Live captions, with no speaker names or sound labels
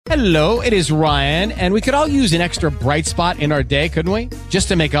Hello, it is Ryan, and we could all use an extra bright spot in our day, couldn't we? Just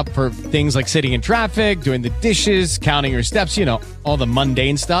to make up for things like sitting in traffic, doing the dishes, counting your steps, all the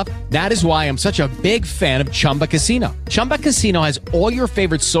mundane stuff. That is why I'm such a big fan of Chumba Casino. Chumba Casino has all your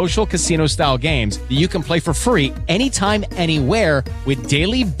favorite social casino-style games that you can play for free anytime, anywhere with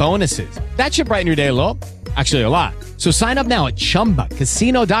daily bonuses. That should brighten your day a little. Actually, a lot. So sign up now at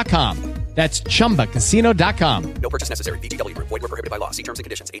ChumbaCasino.com. That's ChumbaCasino.com. No purchase necessary. VGW Group. Void where prohibited by law. See terms and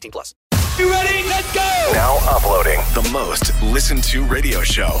conditions. 18+. You ready? Let's go! Now uploading the most listened to radio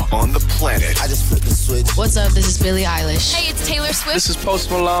show on the planet. I just flipped the switch. What's up? This is Billie Eilish. Hey, it's Taylor Swift. This is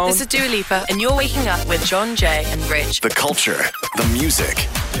Post Malone. This is Dua Lipa. And you're waking up with John Jay and Rich. The culture, the music.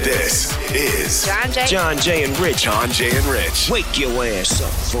 This is John Jay and Rich. John Jay and Rich. Wake your ass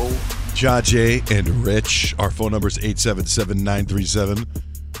up, fool. John Jay and Rich. Our phone number is 877-937-1047.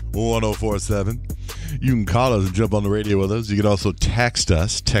 You can call us and jump on the radio with us. You can also text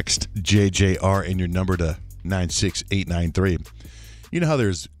us. Text JJR and your number to 96893. You know how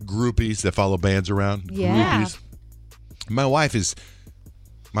there's groupies that follow bands around? Yeah. Groupies.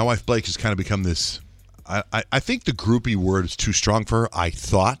 My wife Blake has kind of become this. I think the groupie word is too strong for her. I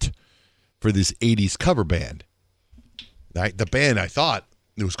thought for this 80s cover band. The band I thought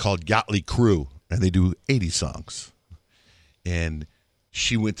it was called Yachtly Crew, and they do 80s songs. And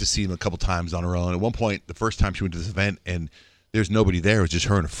she went to see them a couple times on her own. At one point, the first time she went to this event, and there's nobody there. It was just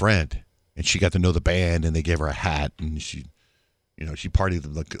her and a friend. And she got to know the band, and they gave her a hat, and she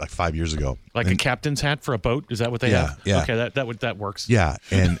partied like 5 years ago. Like a captain's hat for a boat? Is that what they have? Yeah. Okay, that works. Yeah,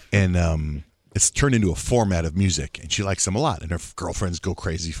 and it's turned into a format of music, and she likes them a lot, and her girlfriends go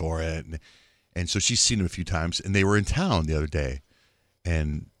crazy for it. And so she's seen them a few times, and they were in town the other day,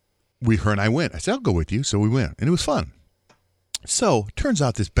 and her and I went. I said, I'll go with you. So we went, and it was fun. So, turns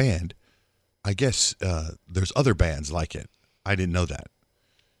out this band, I guess there's other bands like it. I didn't know that.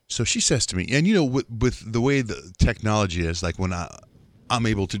 So she says to me, and with the way the technology is, like when I'm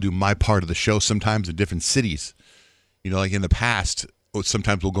able to do my part of the show sometimes in different cities, like in the past,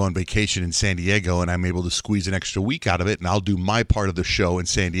 sometimes we'll go on vacation in San Diego and I'm able to squeeze an extra week out of it and I'll do my part of the show in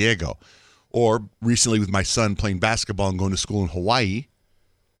San Diego. Or recently with my son playing basketball and going to school in Hawaii,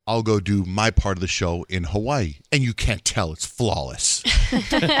 I'll go do my part of the show in Hawaii. And you can't tell. It's flawless.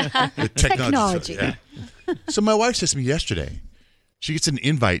 The technology. Yeah. So my wife says to me yesterday, she gets an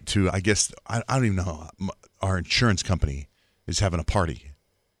invite to, I guess, I don't even know, our insurance company is having a party.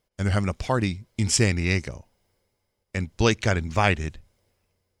 And they're having a party in San Diego. And Blake got invited.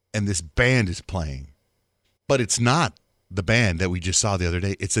 And this band is playing. But it's not the band that we just saw the other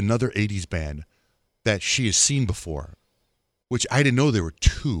day. It's another 80s band that she has seen before. Which I didn't know there were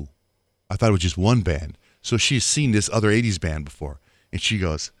two. I thought it was just one band. So she's seen this other 80s band before. And she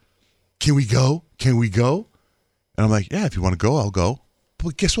goes, can we go? Can we go? And I'm like, yeah, if you want to go, I'll go.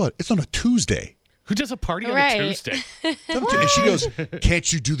 But guess what? It's on a Tuesday. Who does a party on a Tuesday? And she goes,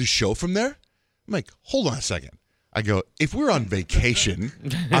 can't you do the show from there? I'm like, hold on a second. I go, if we're on vacation,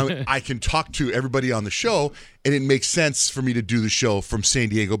 I can talk to everybody on the show, and it makes sense for me to do the show from San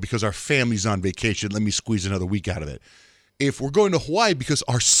Diego because our family's on vacation. Let me squeeze another week out of it. If we're going to Hawaii because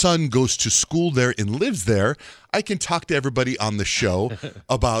our son goes to school there and lives there, I can talk to everybody on the show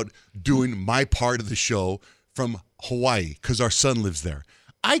about doing my part of the show from Hawaii because our son lives there.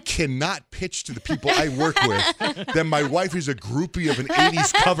 I cannot pitch to the people I work with that my wife is a groupie of an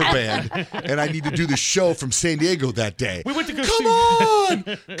 80s cover band and I need to do the show from San Diego that day. We went to go Come on!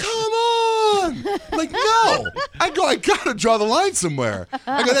 I'm like, no. I got to draw the line somewhere.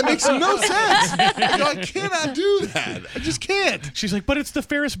 I go, that makes no sense. I cannot do that. I just can't. She's like, but it's the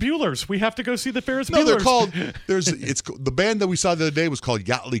Ferris Buellers. We have to go see the Ferris Buellers. No, they're called, the band that we saw the other day was called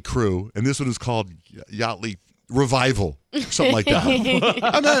Yachtly Crew, and this one is called Yachtly Revival, something like that.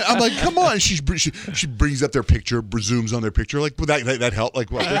 I'm like, come on. She brings up their picture, zooms on their picture. Like, would that help?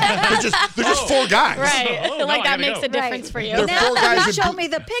 Like, what? They're just four guys. Right. Like that makes a difference for you. They're Now four that guys you show me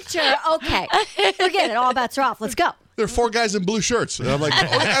the picture, okay. Forget it. All bets are off. Let's go. There are four guys in blue shirts. And I'm like,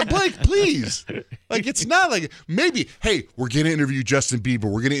 Blake, please. Like, it's not like, maybe, hey, we're going to interview Justin Bieber.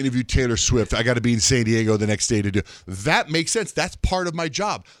 We're going to interview Taylor Swift. I got to be in San Diego the next day to do. That makes sense. That's part of my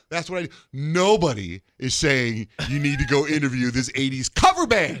job. That's what I do. Nobody is saying you need to go interview this 80s cover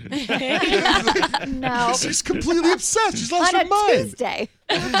band. No. She's completely obsessed. She's lost her mind. On a Tuesday.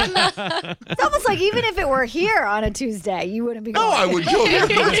 It's almost like even if it were here on a Tuesday, you wouldn't be going. No, I would go here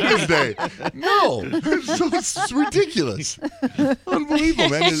on a Tuesday. No. It's ridiculous. Unbelievable,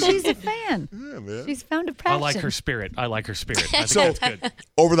 man. She's a fan. Yeah, man. She's found a passion. I like her spirit. I think So, that's good.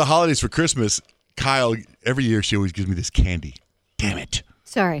 over the holidays for Christmas, Kyle, every year she always gives me this candy. Damn it.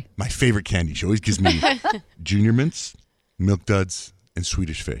 Sorry. My favorite candy. She always gives me Junior Mints, Milk Duds, and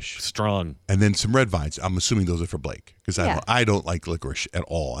Swedish Fish. Strong. And then some red vines. I'm assuming those are for Blake because Yeah. I don't like licorice at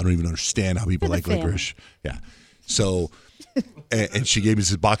all. I don't even understand how people For the like family. licorice. Yeah. So, and she gave me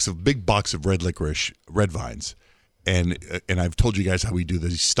this big box of red licorice, red vines. And I've told you guys how we do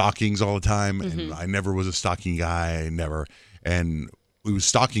these stockings all the time. And I never was a stocking guy. And it was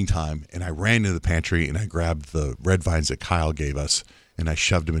stocking time. And I ran into the pantry and I grabbed the red vines that Kyle gave us and I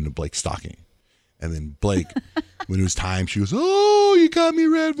shoved them into Blake's stocking. And then Blake, when it was time, she goes, "Oh, you got me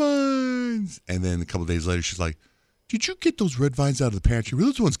red vines." And then a couple of days later, she's like, "Did you get those red vines out of the pantry? Were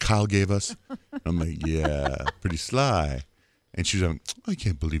those the ones Kyle gave us?" I'm like, "Yeah, pretty sly." And she's like, "I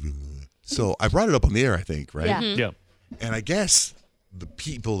can't believe it." So I brought it up on the air, I think, right? Yeah. Yeah. And I guess the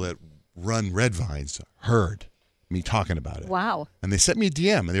people that run Red Vines heard me talking about it. Wow. And they sent me a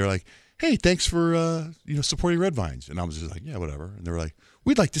DM, and they were like, "Hey, thanks for supporting Red Vines." And I was just like, "Yeah, whatever." And they were like,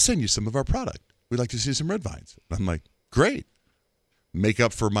 "We'd like to send you some of our product. We'd like to see some Red Vines." And I'm like, "Great. Make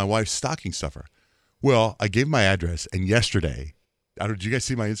up for my wife's stocking stuffer." Well, I gave my address, and yesterday, did you guys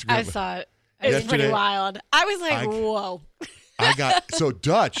see my Instagram? I saw it. It was pretty Yesterday, wild. I was like, whoa. I got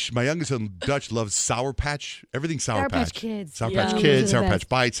Dutch, my youngest son Dutch loves Sour Patch, everything Sour Patch. Kids. Sour Yeah. Patch Those Kids, are Sour the Patch best.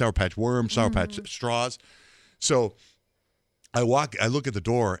 Bites, Sour Patch Worms, Sour Patch Straws. So I look at the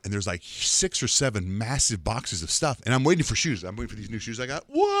door and there's like 6 or 7 massive boxes of stuff. And I'm waiting for shoes. I'm waiting for these new shoes I got.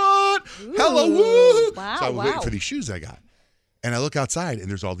 What? Hello, woo! Wow, So I was waiting wow. for these shoes I got. And I look outside and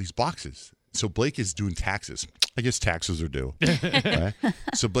there's all these boxes. So Blake is doing taxes. I guess taxes are due. Right?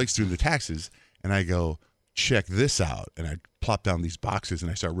 So Blake's doing the taxes and I go, "Check this out." And I plop down these boxes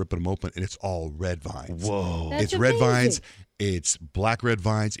and I start ripping them open and it's all red vines. Whoa. That's It's red amazing. vines, it's black red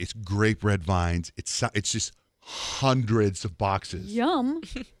vines, it's grape red vines. It's just hundreds of boxes. Yum.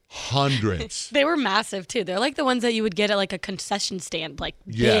 Hundreds. They were massive too. They're like the ones that you would get at like a concession stand, like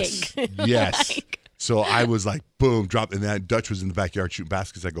Yes. big. Yes. Like- So I was like, boom, drop. And then Dutch was in the backyard shooting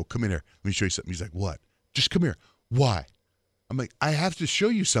baskets. I go, "Come in here. Let me show you something." He's like, "What?" "Just come here." "Why?" I'm like, "I have to show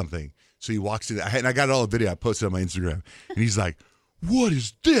you something." So he walks in, and I got all the video. I posted on my Instagram. And he's like, "What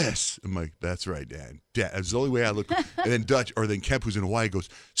is this?" I'm like, "That's right, Dad. That's the only way I look." And then then Kemp, who's in Hawaii, goes,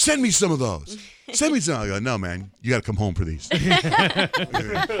 "Send me some of those. Send me some." I go, "No, man. You got to come home for these."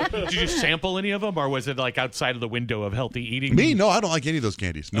 Did you sample any of them, or was it like outside of the window of healthy eating? Me? No, I don't like any of those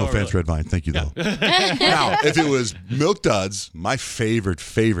candies. No Oh, offense, really? Red Vine. Thank you, though. Now, if it was Milk Duds, my favorite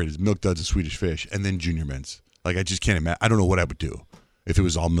is Milk Duds and Swedish Fish, and then Junior Mints. Like, I just can't imagine. I don't know what I would do if it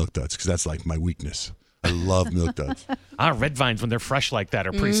was all Milk Duds, because that's like my weakness. I love Milk Duds. Red vines, when they're fresh like that,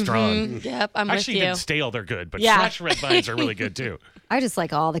 are pretty strong. Yep, I'm Actually, with you. even stale, they're good, but Yeah. fresh red vines are really good too. I just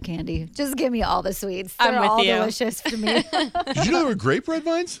like all the candy. Just give me all the sweets. I'm They're with all you. delicious for me. Did you know there were grape red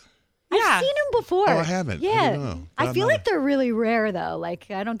vines? Yeah. I've seen them before. Oh, I haven't. I Yeah. don't know. But I I'm feel not- like they're really rare though.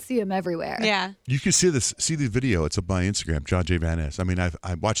 Like I don't see them everywhere. Yeah. You can see the video. It's up my Instagram, John J. Van Ness. I mean, I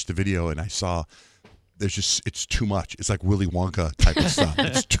watched the video and I saw it's too much. It's like Willy Wonka type of stuff.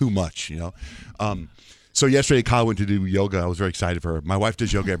 It's too much, you know. So yesterday, Kyle went to do yoga. I was very excited for her. My wife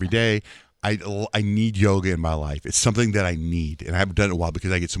does yoga every day. I need yoga in my life. It's something that I need, and I haven't done it in a while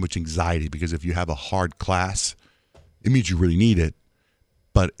because I get so much anxiety. Because if you have a hard class, it means you really need it.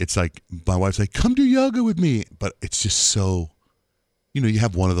 But it's like my wife's like, "Come do yoga with me," but it's just so, you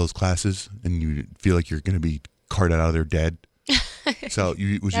have one of those classes and you feel like you're going to be carted out of there dead. So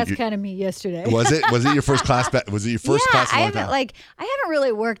That's kind of me yesterday. Was it your first class? Was it your first class? In a long time? I haven't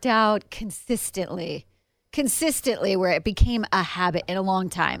really worked out consistently where it became a habit in a long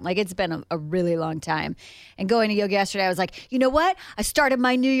time. Like it's been a really long time. And going to yoga yesterday, I was like, you know what? I started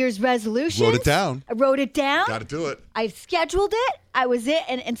my New Year's resolution. Wrote it down. I wrote it down. Got to do it. I scheduled it. I was it.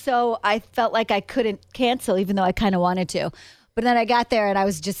 And so I felt like I couldn't cancel, even though I kind of wanted to. But then I got there and I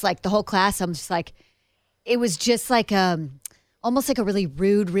was just like, the whole class, I'm just like, it was just like almost like a really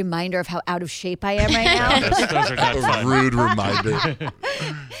rude reminder of how out of shape I am right now. Those are not A fun. rude reminder.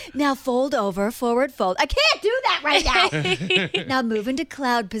 Now fold over, forward fold. I can't do that right now. Now move into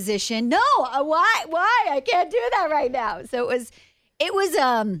cloud position. No, why? I can't do that right now. So it was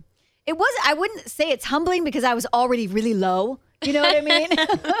I wouldn't say it's humbling because I was already really low. You know what I mean?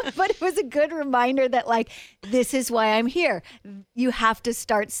 But it was a good reminder that like, this is why I'm here. You have to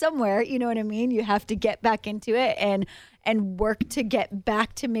start somewhere. You know what I mean? You have to get back into it and work to get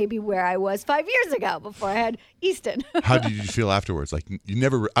back to maybe where I was 5 years ago before I had Easton. How did you feel afterwards? Like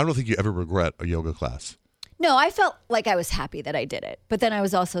I don't think you ever regret a yoga class. No, I felt like I was happy that I did it. But then I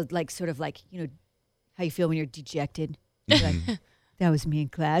was also like, sort of like, how you feel when you're dejected. You're like, that was me in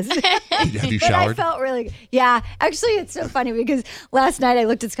class. Have you But I showered? felt really, yeah. Actually, it's so funny because last night I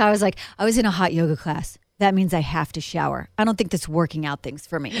looked at Scott. I was like, I was in a hot yoga class. that means I have to shower. I don't think that's working out things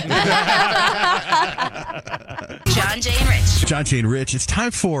for me. John, Jay, and Rich. John, Jay, and Rich, it's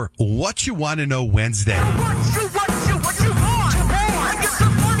time for What You Want to Know Wednesday.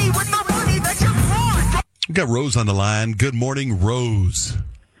 We've got Rose on the line. Good morning, Rose.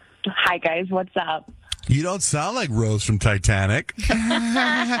 Hi, guys. What's up? You don't sound like Rose from Titanic.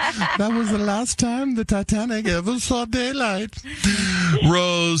 That was the last time the Titanic ever saw daylight.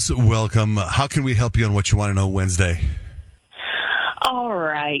 Rose, welcome. How can we help you on What You Want to Know Wednesday? All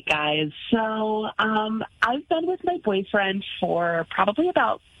right, guys. So I've been with my boyfriend for probably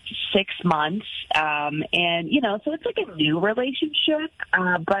about 6 months. And, so it's like a new relationship,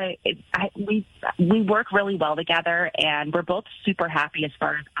 but we work really well together, and we're both super happy as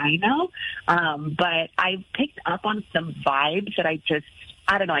far as I know. But I've picked up on some vibes that I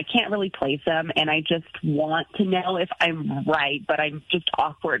don't know, I can't really place them, and I just want to know if I'm right, but I'm just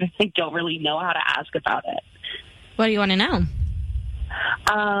awkward. I don't really know how to ask about it. What do you want to know?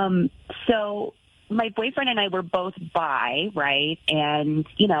 So my boyfriend and I were both bi, right? And,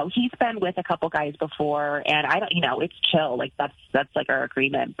 he's been with a couple guys before, and I don't, it's chill. Like, that's like our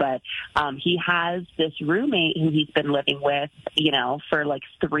agreement. But he has this roommate who he's been living with, for like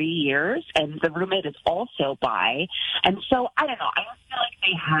 3 years, and the roommate is also bi. And so, I don't know, I don't feel like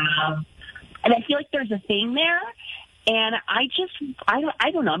they have, and I feel like there's a thing there. And I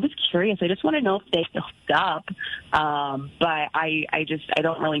don't know. I'm just curious. I just want to know if they hooked up. But I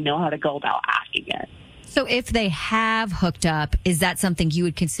don't really know how to go about asking it. So if they have hooked up, is that something you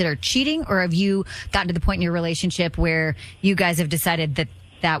would consider cheating? Or have you gotten to the point in your relationship where you guys have decided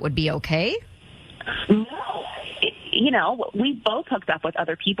that would be okay? No. We both hooked up with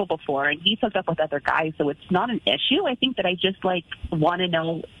other people before, and he's hooked up with other guys. So it's not an issue. I think that I just want to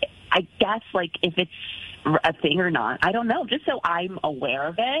know, I guess, if it's a thing or not. I don't know, just so I'm aware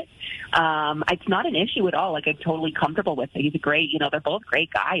of it. It's not an issue at all. I'm totally comfortable with it. He's great, they're both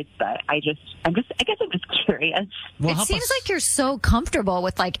great guys, but I guess I'm just curious. Well, it seems like you're so comfortable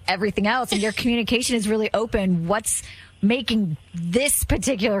with everything else, and your communication is really open. What's making this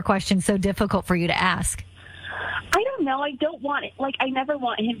particular question so difficult for you to ask? I don't know. I don't want it. I never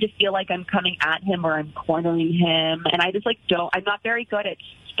want him to feel like I'm coming at him or I'm cornering him. And I just I'm not very good at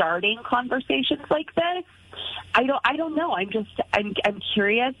starting conversations like this. I don't know. I'm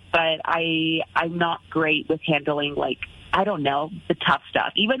curious, but I'm not great with handling I don't know, the tough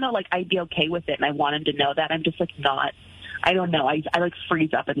stuff. Even though I'd be okay with it and I want him to know that, I'm just not. I don't know. I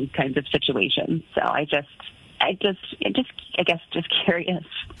freeze up in these kinds of situations. So I guess just curious.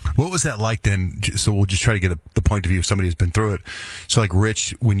 What was that like then? So we'll just try to get the point of view of somebody who's been through it. So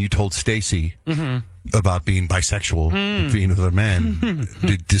Rich, when you told Stacy about being bisexual, being with a man,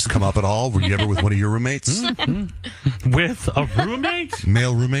 did this come up at all? Were you ever with one of your roommates? With a roommate?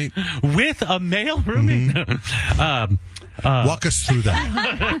 Male roommate? With a male roommate? Walk us through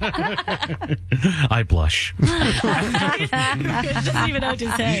that. I blush. Doesn't even know what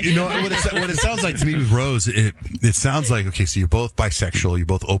to say. What it sounds like to me with Rose, it sounds like, okay, so you're both bisexual, you're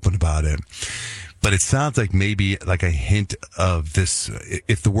both open about it, but it sounds like maybe a hint of this,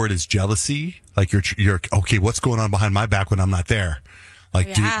 if the word is jealousy, you're okay, what's going on behind my back when I'm not there?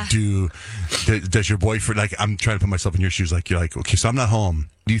 Does your boyfriend, I'm trying to put myself in your shoes, you're okay, so I'm not home.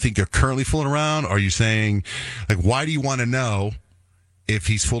 Do you think they're currently fooling around? Or are you saying, why do you want to know if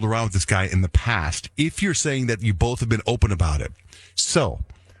he's fooled around with this guy in the past? If you're saying that you both have been open about it. So,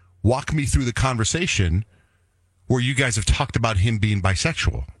 walk me through the conversation where you guys have talked about him being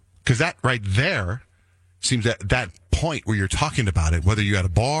bisexual. Because that right there seems that point where you're talking about it, whether you're at a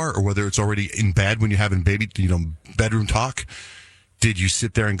bar or whether it's already in bed when you're having bedroom talk. Did you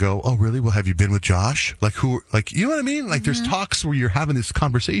sit there and go, oh, really? Well, have you been with Josh? You know what I mean? There's talks where you're having this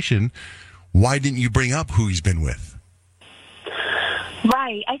conversation. Why didn't you bring up who he's been with?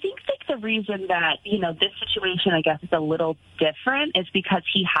 Right. I think the reason that, this situation, I guess, is a little different is because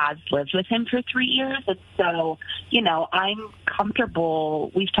he has lived with him for 3 years. And so, I'm comfortable.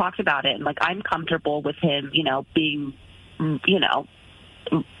 We've talked about it. And, I'm comfortable with him, being,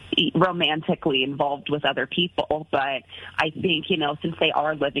 romantically involved with other people, but I think, since they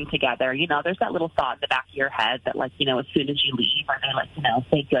are living together, there's that little thought in the back of your head that, as soon as you leave, are they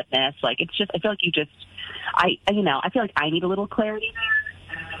thank goodness? It's just, I feel like I feel like I need a little clarity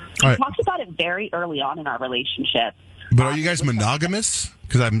there. We talked about it very early on in our relationship. But are you guys monogamous?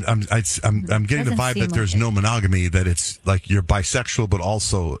 Because I'm getting the vibe that there's no monogamy, that it's you're bisexual, but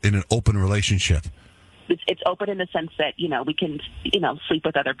also in an open relationship. it's open in the sense that, we can, sleep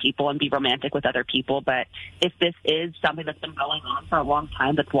with other people and be romantic with other people. But if this is something that's been going on for a long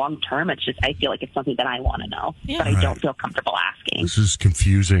time, that's long term, I feel like it's something that I want to know, but I don't feel comfortable asking. This is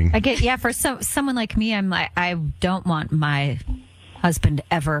confusing. I get, for someone like me, I don't want my husband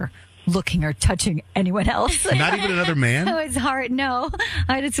ever looking or touching anyone else. Not even another man? So it's hard. No,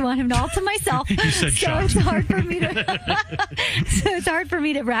 I just want him all to myself. You said so it's hard for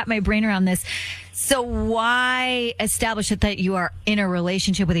me to wrap my brain around this. So why establish it that you are in a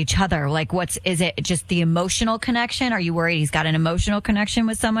relationship with each other? Like, is it just the emotional connection? Are you worried he's got an emotional connection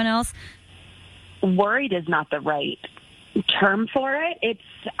with someone else? Worried is not the right term for it.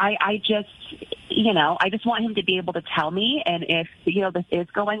 I just want him to be able to tell me. And if, this is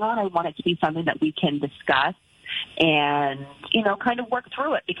going on, I want it to be something that we can discuss and, kind of work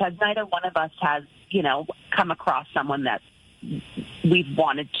through it, because neither one of us has, come across someone that we've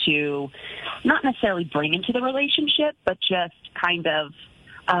wanted to not necessarily bring into the relationship, but just kind of,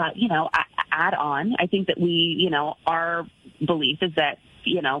 add on. I think that we, our belief is that,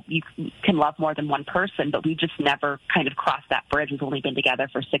 you can love more than one person, but we've just never kind of crossed that bridge. We've only been together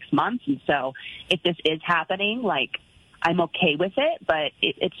for 6 months. And so if this is happening, I'm okay with it, but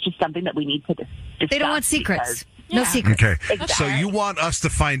it's just something that we need to discuss. They don't want secrets. No Yeah. secrets. Okay. Exactly. So you want us to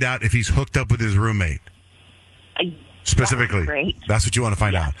find out if he's hooked up with his roommate? Specifically. Great. That's what you want to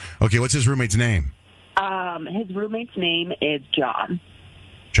find out. Okay, what's his roommate's name? His roommate's name is John.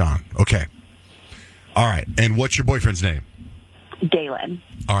 John. Okay. All right. And what's your boyfriend's name? Dalen.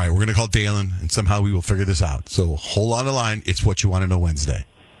 All right, we're going to call Dalen, and somehow we will figure this out. So hold on the line. It's What You Want to Know Wednesday.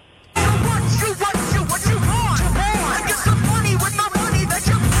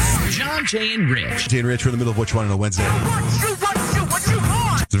 John, Jay, and Rich. Jay and Rich, we're in the middle of What You Want to Know Wednesday.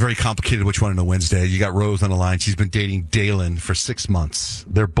 It's a very complicated What You Want to Know Wednesday. You got Rose on the line. She's been dating Dalen for 6 months.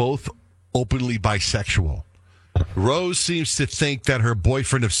 They're both openly bisexual. Rose seems to think that her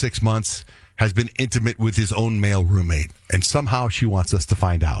boyfriend of 6 months has been intimate with his own male roommate, and somehow she wants us to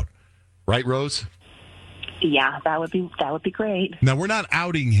find out. Right, Rose? Yeah, that would be great. Now, we're not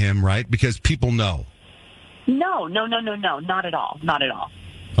outing him, right? Because people know. No, not at all. Not at all.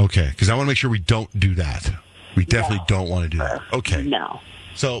 Okay, because I want to make sure we don't do that. We definitely don't want to do that. Okay. No.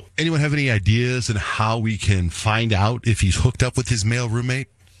 So, anyone have any ideas on how we can find out if he's hooked up with his male roommate?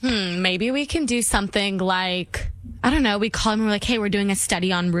 Maybe we can do something like, I don't know, we call him and we're like, hey, we're doing a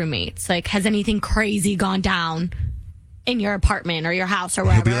study on roommates. Like, has anything crazy gone down in your apartment or your house or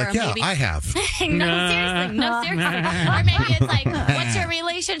wherever? He'll be like, yeah, maybe... I have. No, seriously. Or maybe it's like, what's your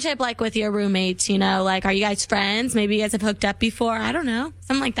relationship like with your roommates? Like, are you guys friends? Maybe you guys have hooked up before. I don't know.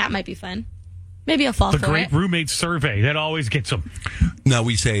 Something like that might be fun. Maybe I'll fall for it. The great roommate survey. That always gets them. Now,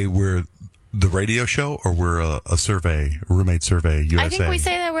 we say we're the radio show, or we're a survey, roommate survey USA? I think we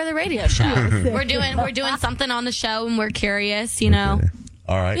say that we're the radio show. we're doing something on the show, and we're curious, Okay.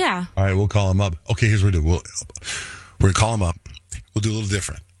 All right. Yeah. All right, we'll call him up. Okay, here's what we'll do. We're going to call him up. We'll do a little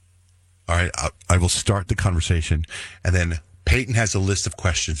different. All right, I will start the conversation, and then Peyton has a list of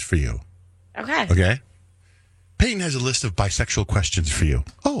questions for you. Okay. Okay? Peyton has a list of bisexual questions for you.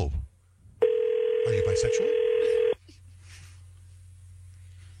 Oh. Are you bisexual?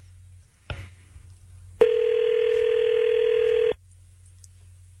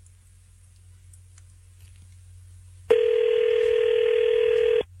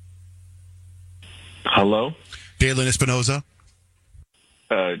 Hello? Dalen Espinoza?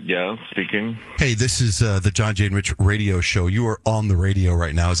 Yeah, speaking. Hey, this is the John, Jay, and Rich radio show. You are on the radio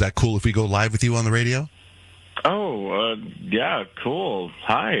right now. Is that cool if we go live with you on the radio? Oh, yeah, cool.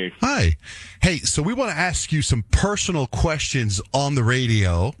 Hi. Hi. Hey, so we want to ask you some personal questions on the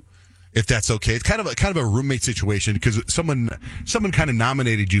radio, if that's okay. It's kind of a roommate situation, because someone kind of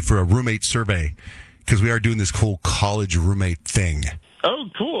nominated you for a roommate survey, because we are doing this whole college roommate thing. Oh,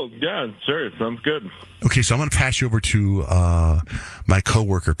 cool. Yeah, sure. Sounds good. Okay, so I'm going to pass you over to my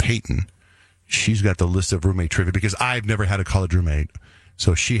coworker, Peyton. She's got the list of roommate trivia, because I've never had a college roommate.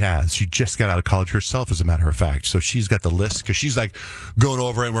 So she has. She just got out of college herself, as a matter of fact. So she's got the list, because she's like going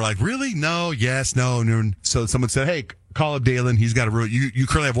over it, and we're like, really? No, yes, no. So someone said, hey, call up Dalen. He's got a room. You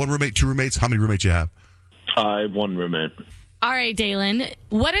currently have one roommate, two roommates? How many roommates you have? I have one roommate. All right, Dalen.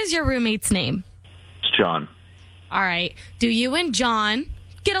 What is your roommate's name? It's John. All right. Do you and John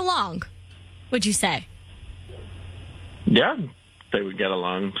get along, would you say? Yeah, they would get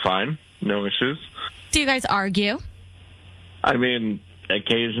along fine. No issues. Do you guys argue? I mean,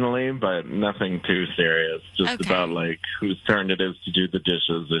 occasionally, but nothing too serious. Just about, like, whose turn it is to do the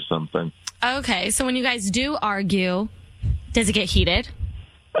dishes or something. Okay, so when you guys do argue, does it get heated?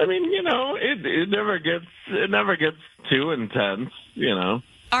 I mean, it never gets too intense,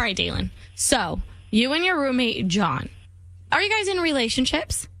 All right, Dalen. So You and your roommate, John. Are you guys in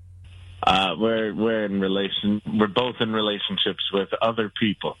relationships? We're both in relationships with other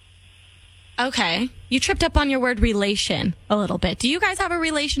people. Okay. You tripped up on your word relation a little bit. Do you guys have a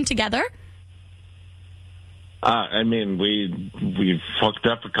relation together? I mean, we've hooked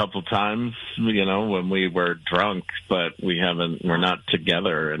up a couple times, when we were drunk, but we're not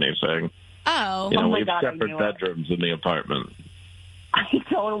together or anything. Oh. We have God, separate bedrooms in the apartment. I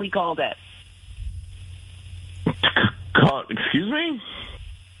totally called it. Excuse me?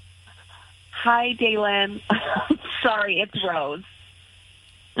 Hi, Dalen. Sorry, it's Rose.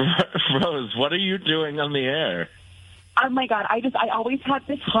 Rose, what are you doing on the air? Oh my God! I always had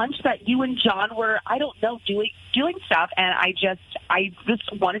this hunch that you and John were, I don't know, doing stuff, and I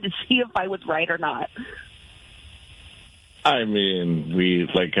just wanted to see if I was right or not. I mean,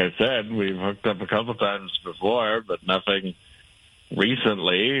 like I said, we've hooked up a couple times before, but nothing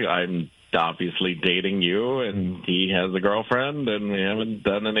recently. I'm obviously dating you, and he has a girlfriend, and we haven't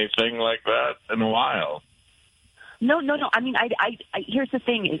done anything like that in a while. No. I mean, I here's the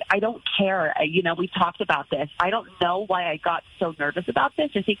thing is I don't care. We've talked about this. I don't know why I got so nervous about this.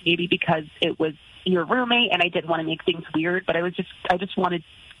 I think maybe because it was your roommate and I didn't want to make things weird, but I just wanted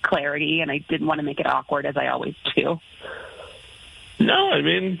clarity and I didn't want to make it awkward as I always do. No, I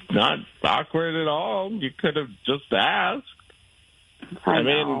mean, not awkward at all. You could have just asked. I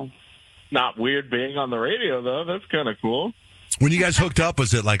mean, not weird being on the radio, though. That's kind of cool. When you guys hooked up,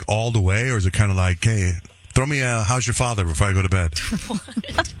 was it like all the way, or is it kind of like, hey, throw me a how's your father before I go to bed?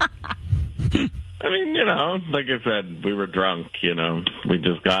 I mean, like I said, we were drunk, We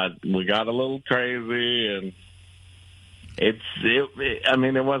got a little crazy, and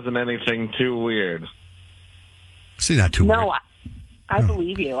it wasn't anything too weird. See, not too weird. No, I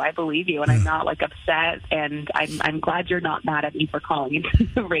believe you. And I'm not upset. And I'm glad you're not mad at me for calling into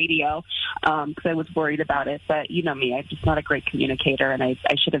the radio because I was worried about it. But you know me, I'm just not a great communicator, and I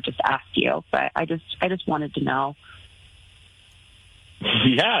should have just asked you. But I just wanted to know.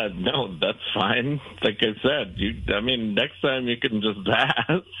 Yeah, no, that's fine. Like I said, next time you can just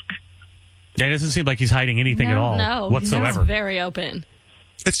ask. Yeah, it doesn't seem like he's hiding anything at all whatsoever. He's very open.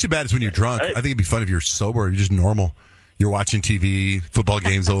 It's too bad it's when you're drunk. I think it'd be fun if you're sober. You're just normal. You're watching TV, football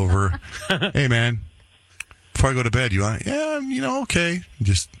game's over. Hey, man, before I go to bed, you want? Yeah, okay.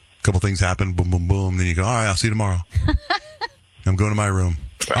 Just a couple things happen, boom, boom, boom. Then you go, all right, I'll see you tomorrow. I'm going to my room.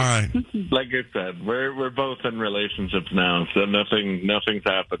 All right. Like I said, we're both in relationships now, so nothing's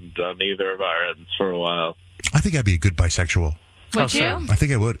happened on either of our ends for a while. I think I'd be a good bisexual. Would you? I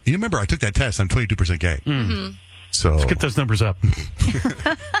think I would. You remember, I took that test. I'm 22% gay. Mm-hmm. So let's get those numbers up.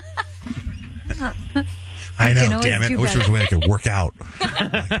 I know, damn it. I wish there was a way I could work out.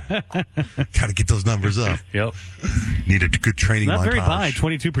 Got to get those numbers up. Yep. Need a good training not montage. Very bi.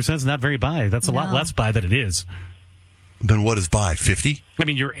 22% is not very bi. That's a lot less bi than it is. Then what is bi? 50? I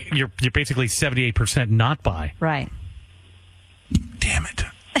mean, you're basically 78% not bi. Right. Damn it.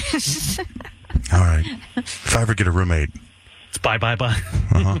 All right. If I ever get a roommate. It's bi.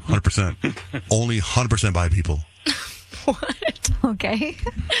 100%. Only 100% bi people. What? Okay.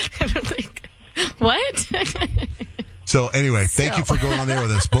 What? So anyway, thank you for going on there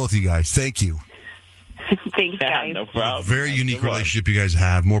with us, both of you guys. Thank you. Thanks, guys. No problem. Very unique relationship you guys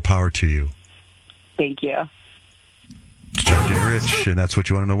have. More power to you. Thank you. It's John J. Rich, and that's what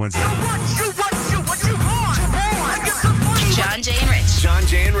you want to know Wednesday. John Jay and Rich. John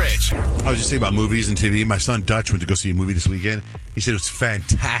Jay and Rich. I was just saying about movies and TV. My son Dutch went to go see a movie this weekend. He said it was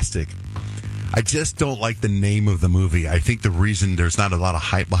fantastic. I just don't like the name of the movie. I think the reason there's not a lot of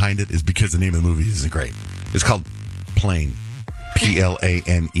hype behind it is because the name of the movie isn't great. It's called Plane.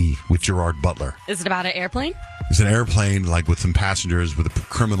 Plane with Gerard Butler. Is it about an airplane? It's an airplane with some passengers with a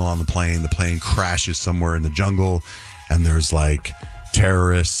criminal on the plane. The plane crashes somewhere in the jungle and there's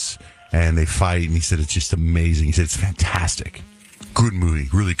terrorists and they fight. And he said it's just amazing. He said it's fantastic. Good movie.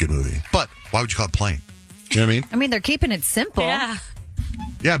 Really good movie. But why would you call it Plane? You know what I mean? I mean, they're keeping it simple. Yeah.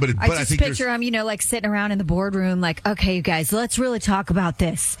 Yeah, but I just picture them, sitting around in the boardroom, okay, you guys, let's really talk about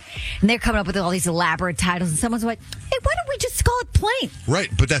this. And they're coming up with all these elaborate titles, and someone's like, hey, why don't we just call it Plane? Right,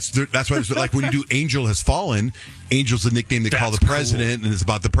 but that's why it's like when you do Angel Has Fallen, Angel's the nickname they call the president, and it's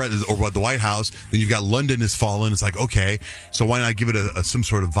about the president or about the White House. Then you've got London Has Fallen. It's like, okay, so why not give it some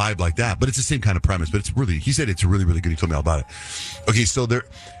sort of vibe like that? But it's the same kind of premise. But he said it's really, really good. He told me all about it. Okay, so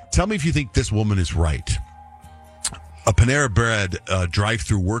tell me if you think this woman is right. A Panera Bread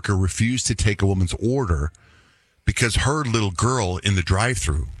drive-thru worker refused to take a woman's order because her little girl in the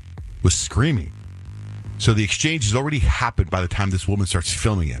drive-thru was screaming. So the exchange has already happened by the time this woman starts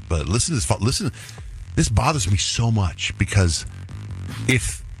filming it. But listen to this. Listen, this bothers me so much because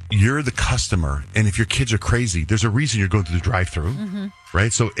if you're the customer, and if your kids are crazy, there's a reason you're going through the drive-thru,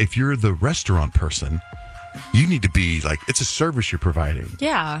 right? So if you're the restaurant person, you need to be like, it's a service you're providing.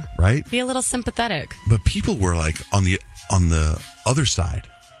 Yeah. Right? Be a little sympathetic. But people were like on the other side.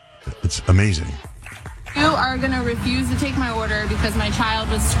 It's amazing. You are going to refuse to take my order because my child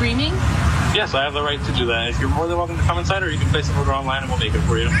was screaming? Yes, I have the right to do that. If you're more than welcome to come inside, or you can place an order online and we'll make it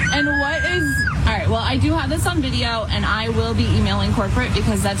for you. And what is... All right, well, I do have this on video, and I will be emailing corporate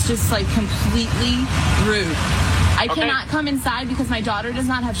because that's just, like, completely rude. I cannot come inside because my daughter does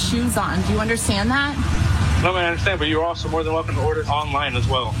not have shoes on. Do you understand that? No, I understand, but you're also more than welcome to order online as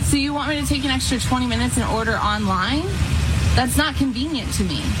well. So you want me to take an extra 20 minutes and order online? That's not convenient to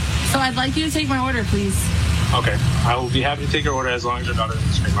me. So I'd like you to take my order, please. Okay. I will be happy to take your order as long as your daughter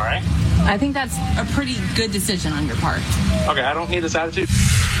doesn't scream, all right? I think that's a pretty good decision on your part. Okay, I don't need this attitude.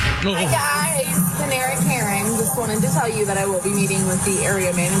 Hi guys, Panera Karen. Just wanted to tell you that I will be meeting with the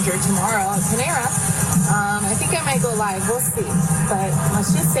area manager tomorrow at Panera. I think I might go live. We'll see. But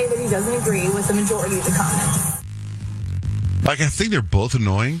let's just say that he doesn't agree with the majority of the comments. Like, I think they're both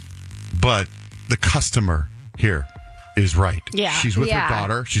annoying, but the customer here is right. Yeah. She's with her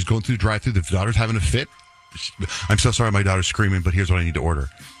daughter. She's going through the drive-thru. The daughter's having a fit. I'm so sorry my daughter's screaming, but here's what I need to order.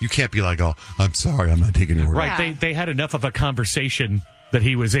 You can't be like, oh, I'm sorry, I'm not taking your order. Right. They had enough of a conversation that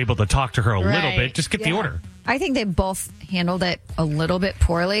he was able to talk to her a little bit. Just get the order. I think they both handled it a little bit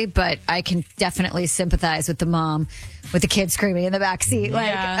poorly, but I can definitely sympathize with the mom with the kid screaming in the back seat.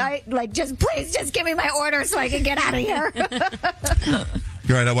 Just please just give me my order so I can get out of here.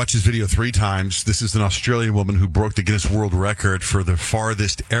 You're right. I watched this video 3 times. This is an Australian woman who broke the Guinness World Record for the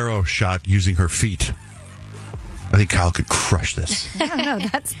farthest arrow shot using her feet. I think Kyle could crush this. I don't know.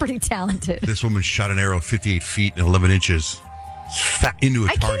 That's pretty talented. This woman shot an arrow 58 feet and 11 inches into a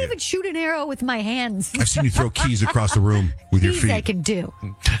target. I can't even shoot an arrow with my hands. I've seen you throw keys across the room with your Keys feet. I can do.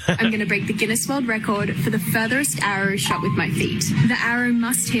 I'm going to break the Guinness World Record for the furthest arrow shot with my feet. The arrow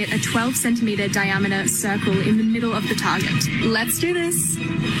must hit a 12 centimeter diameter circle in the middle of the target. Let's do this.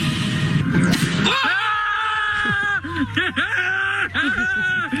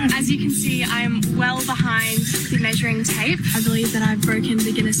 As you can see, I'm well behind the measuring tape. I believe that I've broken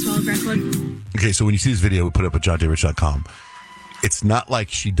the Guinness World Record. Okay, so when you see this video, we put it up at johndayrich.com. It's not like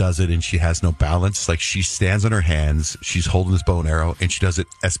she does it and she has no balance. Like, she stands on her hands, she's holding this bow and arrow, and she does it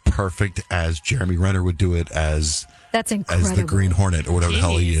as perfect as Jeremy Renner would do it as That's incredible. as the Green Hornet or whatever the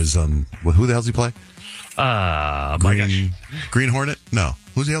hell he is on. Who the hell does he play? Green Hornet? No.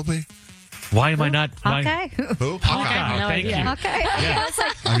 Who's the LP? Why am I not? Hawkeye? Who? Hawkeye. No Thank idea. you. Hawkeye? Yeah. I was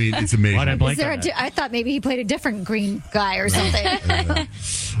like, I mean, it's amazing. Why did I blank is there on that? I thought maybe he played a different green guy or something.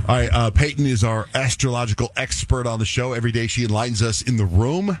 All right, Peyton is our astrological expert on the show. Every day she enlightens us in the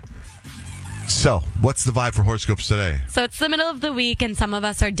room. So, what's the vibe for horoscopes today? So it's the middle of the week, and some of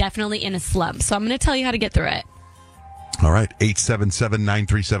us are definitely in a slump. So I'm going to tell you how to get through it. All right,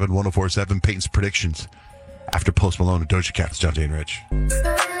 877-937-1047, Peyton's predictions. After Post Malone and Doja Cat, it's John Jay and Rich.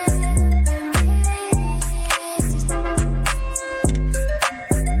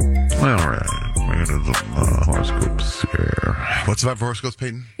 All right, we're going to the horoscopes here. What's the vibe for horoscopes,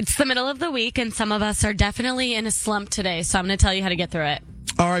 Peyton? It's the middle of the week, and some of us are definitely in a slump today. So I'm going to tell you how to get through it.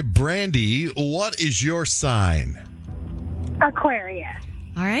 All right, Brandy, what is your sign? Aquarius.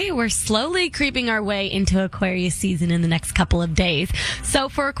 All right, we're slowly creeping our way into Aquarius season in the next couple of days. So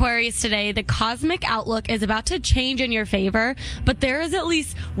for Aquarius today, the cosmic outlook is about to change in your favor, but there is at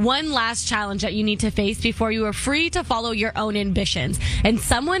least one last challenge that you need to face before you are free to follow your own ambitions. And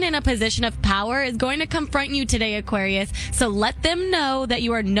someone in a position of power is going to confront you today, Aquarius. So let them know that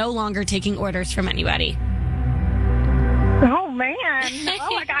you are no longer taking orders from anybody. Oh, man.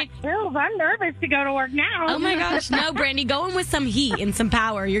 Oh, I got chills. I'm nervous to go to work now. Oh, my gosh. No, Brandy, go in with some heat and some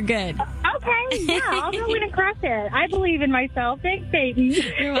power. You're good. Okay, yeah, I'll go in and crush it. I believe in myself. Thanks, Peyton.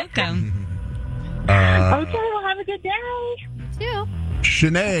 You're welcome. Okay, well, have a good day. You.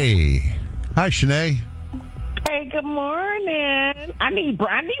 Shanae. Hi, Shanae. Hey, good morning. I need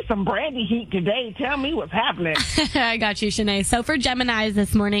some brandy heat today. Tell me what's happening. I got you, Shanae. So for Geminis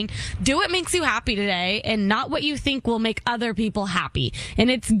this morning, do what makes you happy today and not what you think will make other people happy. And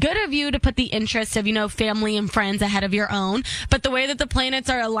it's good of you to put the interest of, family and friends ahead of your own. But the way that the planets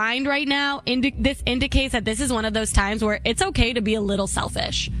are aligned right now, this indicates that this is one of those times where it's okay to be a little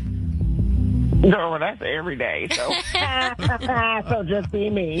selfish. No, that's every day. So, so just be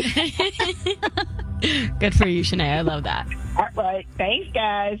me. Good for you, Shanae. I love that. All right. Thanks,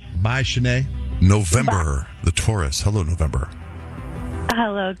 guys. Bye, Shanae. November, the Taurus. Hello, November.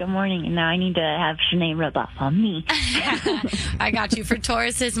 Hello, good morning. Now I need to have Shanae rub off on me. I got you. For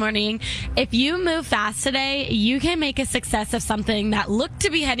Taurus this morning, if you move fast today, you can make a success of something that looked to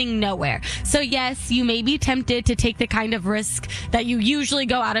be heading nowhere. So yes, you may be tempted to take the kind of risk that you usually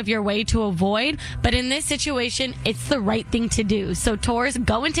go out of your way to avoid, but in this situation, it's the right thing to do. So Taurus,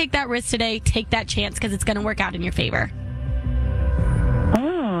 go and take that risk today. Take that chance because it's going to work out in your favor.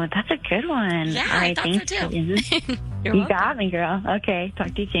 Oh, that's a good one. Yeah, all right, I thought so too. You got me, girl. Okay,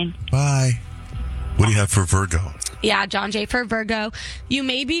 talk to you soon. Bye. What do you have for Virgo? Yeah, John Jay for Virgo. You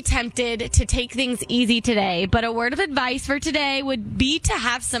may be tempted to take things easy today, but a word of advice for today would be to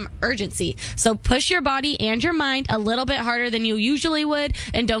have some urgency. So push your body and your mind a little bit harder than you usually would,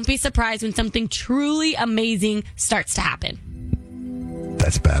 and don't be surprised when something truly amazing starts to happen.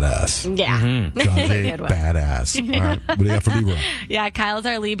 That's badass. Yeah. John Jay, Good one. badass. All right. What do you have for Libra? Yeah, Kyle's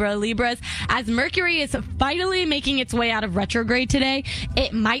our Libra. Libras, as Mercury is finally making its way out of retrograde today,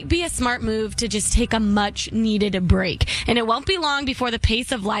 it might be a smart move to just take a much needed break. And it won't be long before the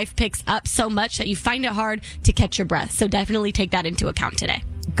pace of life picks up so much that you find it hard to catch your breath. So definitely take that into account today.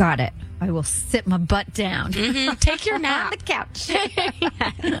 Got it. I will sit my butt down. Take your nap. On the couch.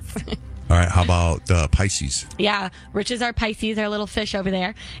 Yes. All right. How about Pisces? Yeah, Rich is our Pisces, our little fish over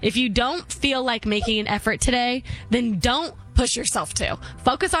there. If you don't feel like making an effort today, then don't push yourself to.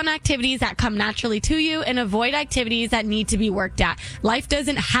 Focus on activities that come naturally to you and avoid activities that need to be worked at. Life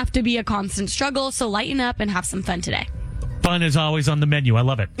doesn't have to be a constant struggle, so lighten up and have some fun today. Fun is always on the menu. I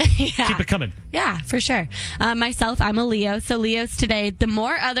love it. Yeah. Keep it coming. Yeah, for sure. Myself, I'm a Leo. So Leos today, the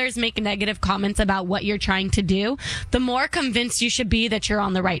more others make negative comments about what you're trying to do, the more convinced you should be that you're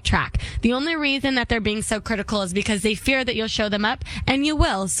on the right track. The only reason that they're being so critical is because they fear that you'll show them up, and you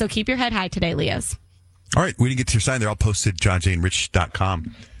will. So keep your head high today, Leos. All right. We didn't get to your sign. They're all posted at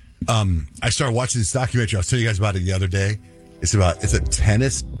johnjaneandrich.com. I started watching this documentary. I was telling you guys about it the other day. It's a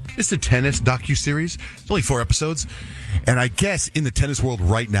tennis docuseries. It's only 4 episodes. And I guess in the tennis world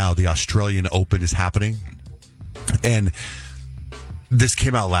right now, the Australian Open is happening. And this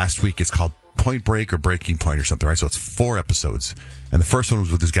came out last week. It's called Point Break or Breaking Point or something, right? So it's 4 episodes. And the first one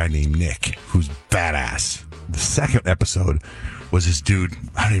was with this guy named Nick, who's badass. The second episode was this dude,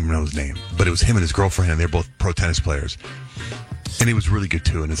 I don't even know his name, but it was him and his girlfriend, and they're both pro tennis players. And he was really good,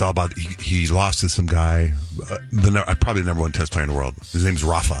 too. And it's all about, he lost to some guy, probably the number 1 tennis player in the world. His name's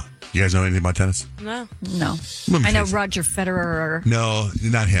Rafa. You guys know anything about tennis? No. I know Roger Federer. No,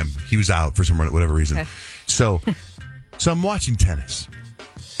 not him. He was out for whatever reason. Okay. So I'm watching tennis.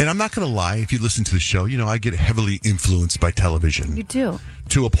 And I'm not going to lie, if you listen to the show, I get heavily influenced by television. You do.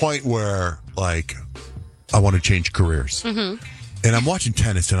 To a point where, like, I want to change careers. Mm-hmm. And I'm watching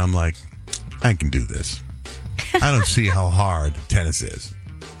tennis, and I'm like, I can do this. I don't see how hard tennis is.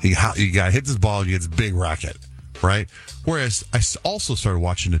 You got to hit this ball, and you get this big racket, right? Whereas I also started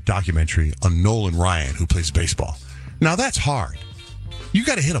watching a documentary on Nolan Ryan, who plays baseball. Now, that's hard. You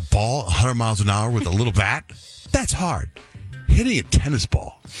got to hit a ball 100 miles an hour with a little bat. That's hard. Hitting a tennis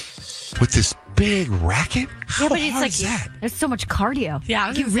ball with this big racket? How but it's hard like is that? there's so much cardio. Yeah, I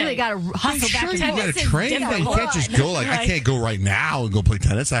was you gonna really say, got to hustle back and You forth. got to train. You can't just go like, I can't go right now and go play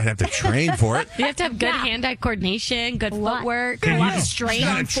tennis. I have to train for it. You have to have good hand-eye coordination, good footwork, Yeah, a you lot of just strain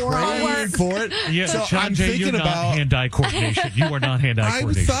gotta on train forearm for it. Yeah, So John I'm Jay, thinking you're not about hand-eye coordination. You are not hand-eye I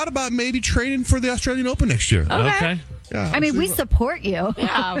coordination. thought about maybe training for the Australian Open next year. Okay. Yeah, I mean, we support you.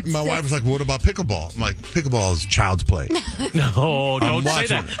 Yeah. My wife was like, "What about pickleball?" I'm like, "Pickleball is child's play." No, don't say watching.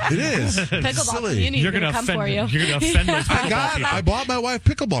 that. It is. Pickleball Silly. community You're gonna gonna come offend. for you. You're gonna offend those pickleball people. I bought my wife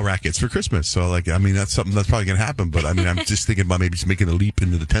pickleball rackets for Christmas. So, that's something that's probably going to happen. But, I'm just thinking about maybe just making a leap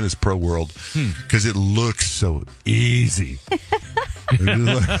into the tennis pro world because it looks so easy.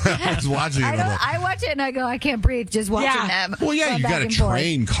 I was watching it. I'm like, I watch it and I go, I can't breathe just watching them. well, yeah, run you back got to and forth.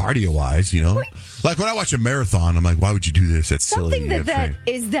 train cardio-wise, Like when I watch a marathon, I'm like, why would you do this? That's silly. Something You that gotta train.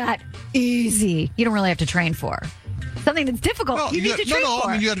 is that easy. You don't really have to train for. Something that's difficult. No, you need to train for.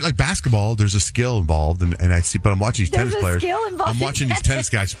 I mean, you got like basketball. There's a skill involved, and I see. But I'm watching these There's tennis a players. skill involved I'm in watching these tennis.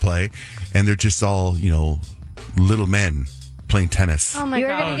 tennis guys play, and they're just all little men playing tennis. Oh my You're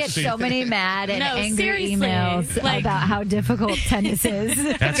God. going to get so many mad and No, angry seriously. emails Like- about how difficult tennis is.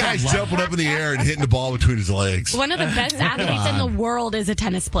 That guy's jumping up in the air and hitting the ball between his legs. One of the best athletes in the world is a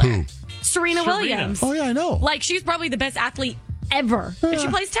tennis player. Who? Serena Williams. Oh yeah, I know. Like, she's probably the best athlete ever. And she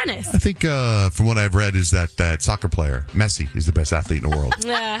plays tennis. I think from what I've read is that soccer player Messi is the best athlete in the world.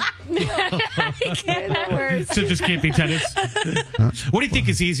 So just can't be tennis. What do you think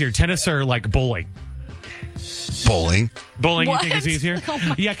is easier, tennis or like bowling? Bowling. Bowling, What? you think is easier? Oh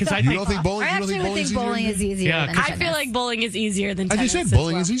my Yeah, because I You think don't think bowling? I You don't actually think would bowling's think bowling easier? is easier Yeah, than I tennis. feel like bowling is easier than I tennis. just said as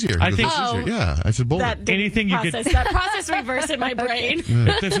bowling well. is easier. I You go, think- "It's easier." Oh. Yeah, I said bowling. That didn't Anything you could- process, that process reversed in my brain.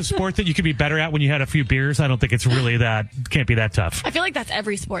 if there's a sport that you could be better at when you had a few beers, I don't think it's really can't be that tough. I feel like that's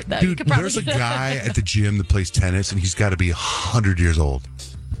every sport, though. you Dude, could probably there's a guy at the gym that plays tennis, and he's got to be 100 years old.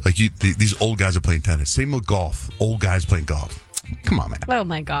 Like these old guys are playing tennis. Same with golf. Old guys playing golf. Come on, man. Oh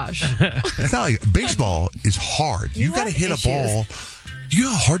my gosh. It's not like baseball is hard. You got to hit a ball. Do you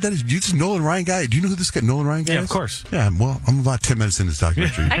know how hard that is? You this Nolan Ryan guy? Do you know who this guy Nolan Ryan guy is? Yeah, of course. Yeah, well, I'm about 10 minutes into this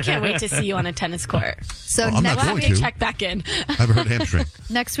documentary. I can't wait to see you on a tennis court. So I'm not next, We'll have going you to. check back in. I haven't heard hamstring.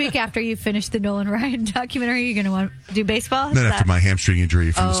 next week, after you finish the Nolan Ryan documentary, you're going to want to do baseball? Is Then after that- my hamstring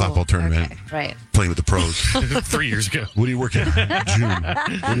injury from the Oh, softball tournament, okay, right. playing with the pros. 3 years ago. What are you working on? June.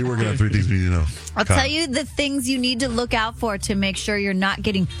 What are you working on? 3 things we need to know. I'll Kyle. tell you the things you need to look out for to make sure you're not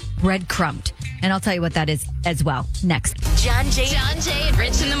getting breadcrumbed. And I'll tell you what that is as well next. John Jay and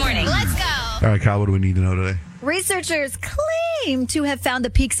Rich in the morning. Let's go. All right, Kyle, what do we need to know today? Researchers claim to have found the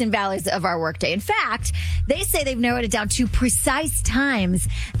peaks and valleys of our workday. In fact, they say they've narrowed it down to precise times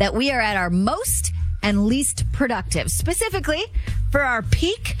that we are at our most and least productive. Specifically, for our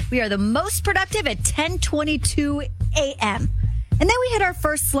peak, we are the most productive at 10:22 a.m. And then we hit our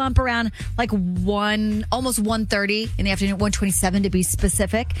first slump around like almost 1:30 in the afternoon, 1:27 to be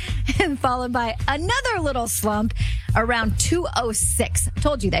specific, and followed by another little slump around 2:06. I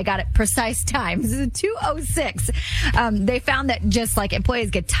told you they got it precise times. 2:06. They found that just like employees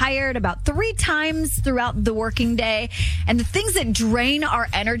get tired about 3 times throughout the working day. And the things that drain our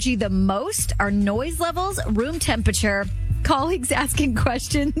energy the most are noise levels, room temperature, colleagues asking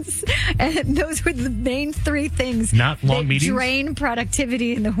questions, and those were the main 3 things Not long that meetings? drain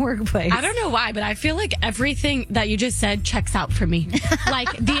productivity in the workplace. I don't know why, but I feel like everything that you just said checks out for me. Like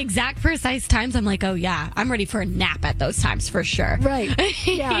the exact precise times, I'm like, oh yeah, I'm ready for a nap at those times for sure. Right.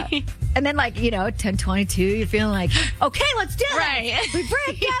 Yeah. And then 10:22, you're feeling like, okay, let's do it. Right. We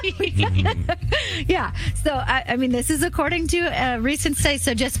break up. Yeah. So, I mean, this is according to a recent study.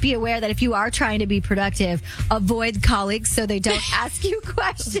 So just be aware that if you are trying to be productive, avoid colleagues so they don't ask you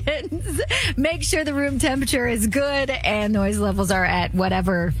questions. Make sure the room temperature is good and noise levels are at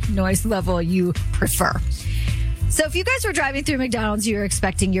whatever noise level you prefer. So if you guys were driving through McDonald's, you were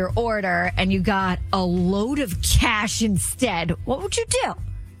expecting your order and you got a load of cash instead, what would you do?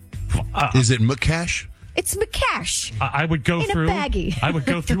 Is it McCash? It's McCash. I would go In a through. baggie. I would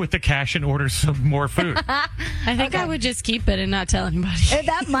go through with the cash and order some more food. I think I would just keep it and not tell anybody. And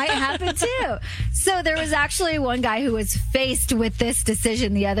that might happen too. So there was actually one guy who was faced with this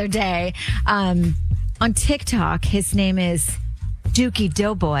decision the other day on TikTok. His name is Dookie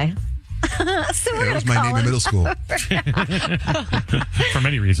Doughboy. So we're That was gonna my call name in him. middle school. For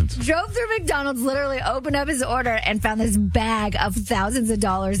many reasons. Drove through McDonald's, literally opened up his order and found this bag of thousands of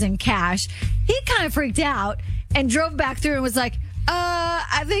dollars in cash. He kind of freaked out and drove back through and was like,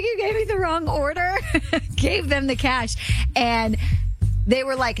 I think you gave me the wrong order. Gave them the cash. And they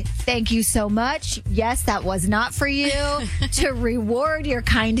were like, thank you so much. Yes, that was not for you. To reward your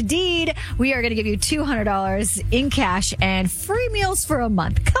kind deed, we are going to give you $200 in cash and free meals for a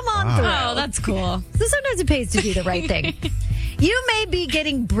month. Come on through. Oh, that's cool. So sometimes it pays to do the right thing. You may be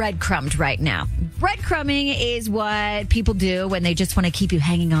getting breadcrumbed right now. Breadcrumbing is what people do when they just want to keep you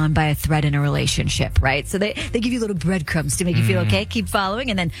hanging on by a thread in a relationship, right? So they give you little breadcrumbs to make you feel okay, keep following,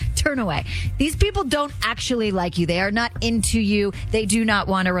 and then turn away. These people don't actually like you. They are not into you. They do not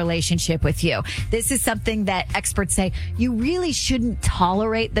want a relationship with you. This is something that experts say you really shouldn't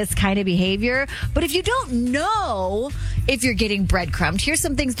tolerate this kind of behavior. But if you don't know if you're getting breadcrumbed, here's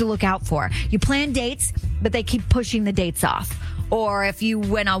some things to look out for. You plan dates, but they keep pushing the dates off. Or if you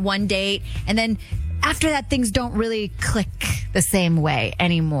went on one date and then after that things don't really click the same way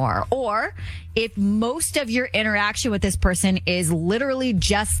anymore. Or if most of your interaction with this person is literally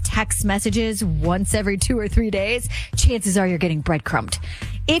just text messages once every 2 or 3 days, chances are you're getting breadcrumbed.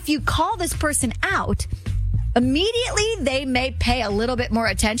 If you call this person out, immediately they may pay a little bit more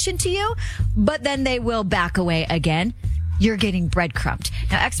attention to you, but then they will back away again. You're getting breadcrumbed.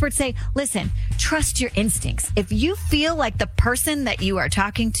 Now, experts say, listen, trust your instincts. If you feel like the person that you are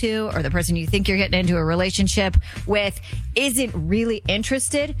talking to or the person you think you're getting into a relationship with isn't really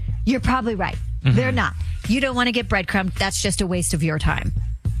interested, you're probably right. Mm-hmm. They're not. You don't want to get breadcrumbed. That's just a waste of your time.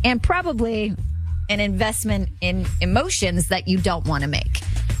 And probably an investment in emotions that you don't want to make.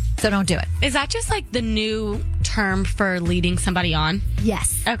 So don't do it. Is that just like the new term for leading somebody on?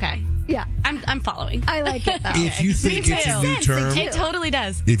 Yes. Okay. Yeah. I'm following. I like it, though. If you think it's a new term, It totally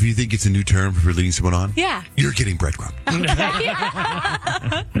does. if you think it's a new term for leading someone on, Yeah. you're getting breadcrumb.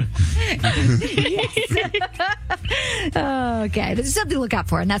 Okay. There's something to look out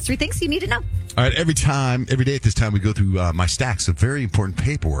for, and that's 3 things you need to know. All right, every day at this time, we go through my stacks of very important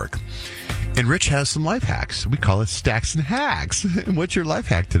paperwork. And Rich has some life hacks. We call it Stacks and Hacks. And what's your life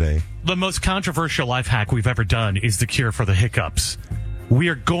hack today? The most controversial life hack we've ever done is the cure for the hiccups. We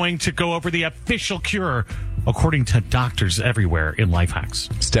are going to go over the official cure according to doctors everywhere in life hacks.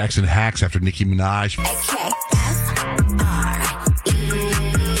 Stacks and Hacks after Nicki Minaj.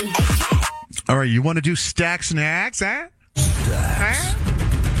 All right, you want to do Stacks and Hacks, huh?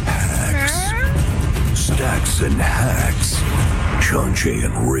 Stacks and Hacks. John Jay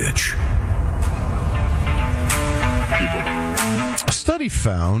and Rich. A study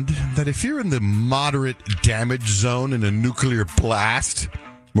found that if you're in the moderate damage zone in a nuclear blast,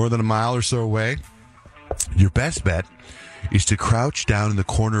 more than a mile or so away, your best bet is to crouch down in the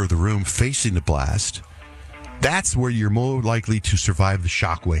corner of the room facing the blast. That's where you're more likely to survive the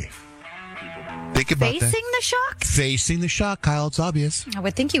shockwave. Think about that. Facing the shock? Facing the shock, Kyle. It's obvious. I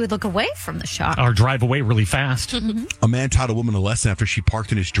would think you would look away from the shock. Or drive away really fast. A man taught a woman a lesson after she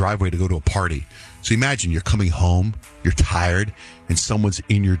parked in his driveway to go to a party. So imagine you're coming home, you're tired, and someone's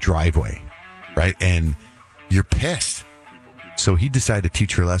in your driveway, right? And you're pissed. So he decided to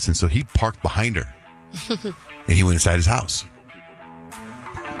teach her a lesson. So he parked behind her, and he went inside his house.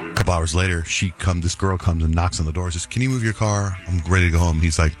 A couple hours later, this girl comes and knocks on the door. Says, "Can you move your car? I'm ready to go home."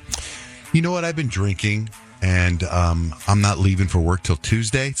 He's like, "You know what? I've been drinking, and I'm not leaving for work till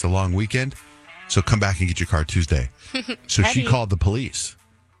Tuesday. It's a long weekend, so come back and get your car Tuesday." So she called the police,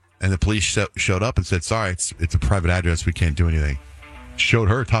 and the police showed up and said, "Sorry, it's a private address. We can't do anything."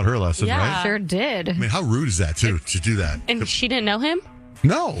 Taught her a lesson, right? Sure did. I mean, how rude is that, too, to do that? And she didn't know him?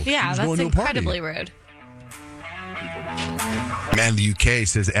 No. Yeah, she was that's going to a party. incredibly rude. Man in the UK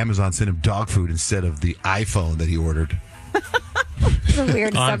says Amazon sent him dog food instead of the iPhone that he ordered. It's a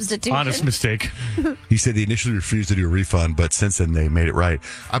weird substitution. Honest mistake. He said he initially refused to do a refund, but since then they made it right.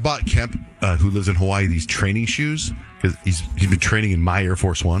 I bought Kemp, who lives in Hawaii, these training shoes because he's been training in my Air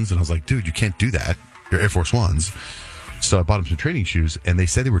Force Ones, and I was like, dude, you can't do that. Your Air Force Ones. So I bought him some training shoes, and they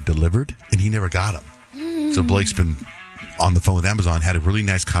said they were delivered, and he never got them. So Blake's been on the phone with Amazon, had a really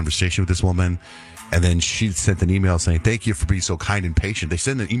nice conversation with this woman, and then she sent an email saying, "Thank you for being so kind and patient." They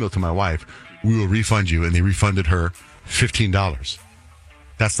sent an email to my wife, "We will refund you," and they refunded her $15.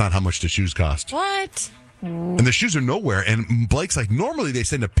 That's not how much the shoes cost. What? And the shoes are nowhere. And Blake's like, normally they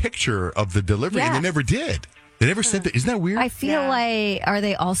send a picture of the delivery, and they never did. They never sent it. Isn't that weird? I feel like, are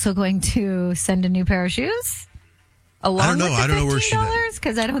they also going to send a new pair of shoes? Along I don't know. with the I don't know where $15?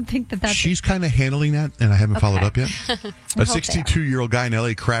 Because I don't think that's... She's kind of handling that, and I haven't followed up yet. A hope they are. 62-year-old guy in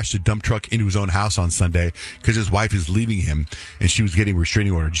L.A. crashed a dump truck into his own house on Sunday because his wife is leaving him, and she was getting a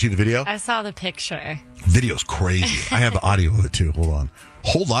restraining order. Did you see the video? I saw the picture. Video's crazy. I have the audio of it, too.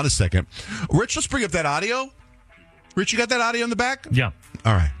 Hold on a second. Rich, let's bring up that audio. Rich, you got that audio in the back? Yeah.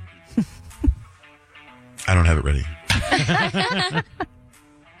 All right. I don't have it ready. I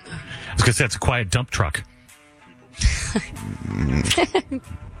was going to say it's a quiet dump truck.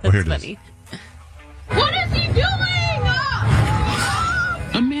 Well, here it funny. is. What is he doing?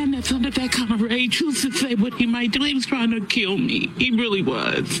 A man that's under that kind of rage, who's to say what he might do? He was trying to kill me. He really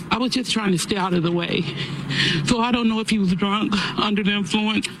was. I was just trying to stay out of the way. So I don't know if he was drunk, under the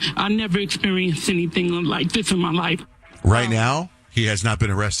influence. I never experienced anything like this in my life. Right now, he has not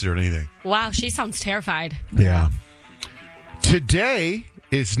been arrested or anything. Wow, she sounds terrified. Yeah. Today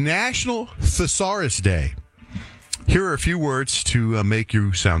is National Thesaurus Day. Here are a few words to make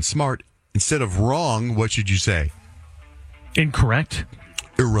you sound smart. Instead of wrong, what should you say? Incorrect.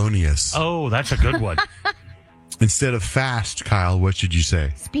 Erroneous. Oh, that's a good one. Instead of fast, Kyle, what should you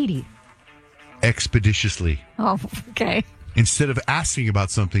say? Speedy. Expeditiously. Oh, okay. Instead of asking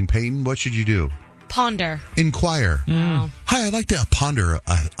about something, Peyton, what should you do? Ponder. Inquire. Wow. Hi, I'd like to ponder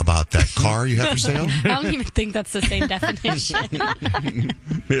about that car you have for sale. I don't even think that's the same definition. I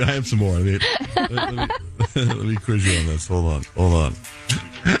have some more. Let me quiz you on this. Hold on. Hold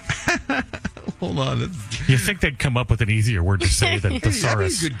on. You think they'd come up with an easier word to say than That'd be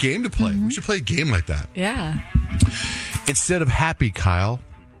thesaurus? a good game to play. We should play a game like that. Yeah. Instead of happy, Kyle,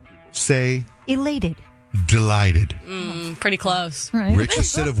 say Elated. delighted. Pretty close. Right. Rich,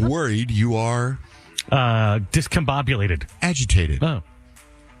 instead of worried, you are discombobulated. agitated. Oh.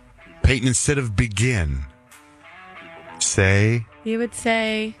 Peyton, instead of begin, say You would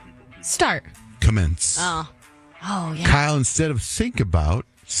say start. commence. Oh, yeah. Kyle, instead of think about,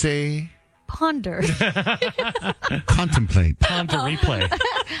 say Ponder. Contemplate. Ponder replay.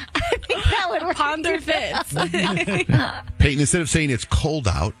 I think that would work. Ponder fits. Peyton, instead of saying it's cold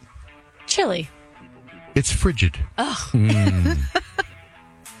out, Chilly. it's frigid. Oh.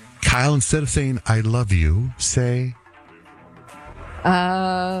 Kyle, instead of saying I love you, say...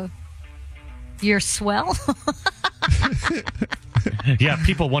 You're swell. Yeah,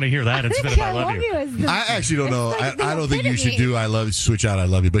 people want to hear that instead of I love you. I actually don't know. I don't think you should do I love you, switch out I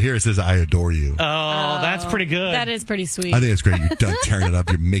love you. But here it says I adore you. Oh, that's pretty good. That is pretty sweet. I think it's great. You're done tearing it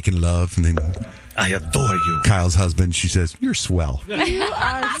up. You're making love. And then I adore you. Kyle's husband, she says, you're swell. You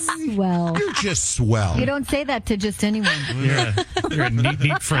are swell. You're just swell. You don't say that to just anyone. You're a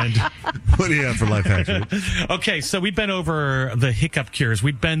neat friend. What do you have for life hacks, Rich? Okay, so we've been over the hiccup cures.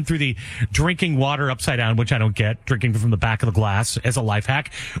 We've been through the drinking water upside down, which I don't get, drinking from the back of the glass as a life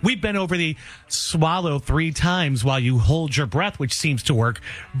hack. We've been over the swallow 3 times while you hold your breath, which seems to work.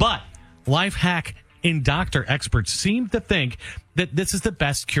 But life hack and doctor experts seem to think that this is the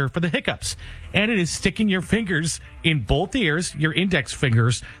best cure for the hiccups. And it is sticking your fingers in both ears, your index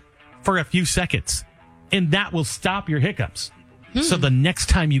fingers, for a few seconds. And that will stop your hiccups. So the next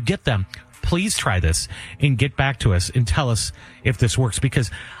time you get them, please try this and get back to us and tell us if this works, because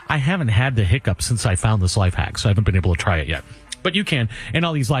I haven't had the hiccups since I found this life hack, so I haven't been able to try it yet. But you can, and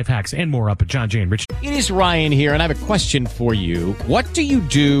all these life hacks and more up at John Jay and Rich. It is Ryan here, and I have a question for you. What do you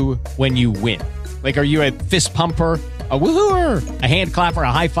do when you win? Like, are you a fist pumper, a woohooer, a hand clapper,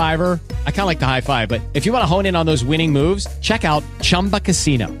 a high fiver? I kind of like the high five, but if you want to hone in on those winning moves, check out Chumba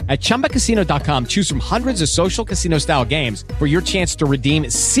Casino. At ChumbaCasino.com, choose from hundreds of social casino-style games for your chance to redeem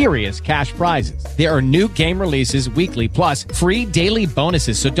serious cash prizes. There are new game releases weekly, plus free daily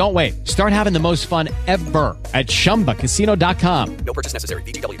bonuses. So don't wait. Start having the most fun ever at ChumbaCasino.com. No purchase necessary.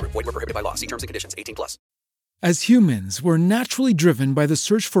 VGW Group. Void where prohibited by law. See terms and conditions. 18+. As humans, we're naturally driven by the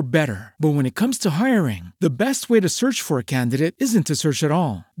search for better. But when it comes to hiring, the best way to search for a candidate isn't to search at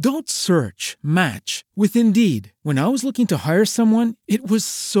all. Don't search, match with Indeed. When I was looking to hire someone, it was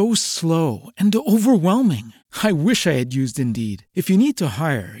so slow and overwhelming. I wish I had used Indeed. If you need to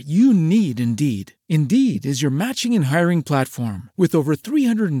hire, you need Indeed. Indeed is your matching and hiring platform with over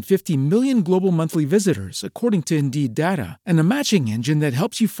 350 million global monthly visitors, according to Indeed data, and a matching engine that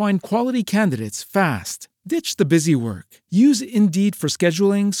helps you find quality candidates fast. Ditch the busy work. Use Indeed for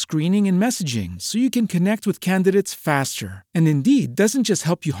scheduling, screening, and messaging so you can connect with candidates faster. And Indeed doesn't just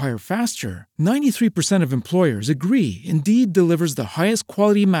help you hire faster. 93% of employers agree Indeed delivers the highest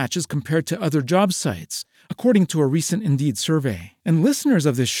quality matches compared to other job sites, according to a recent Indeed survey. And listeners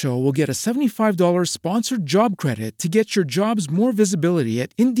of this show will get a $75 sponsored job credit to get your jobs more visibility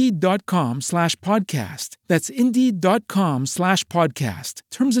at Indeed.com/podcast. That's Indeed.com/podcast.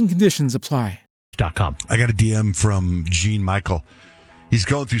 Terms and conditions apply. I got a DM from Gene Michael. He's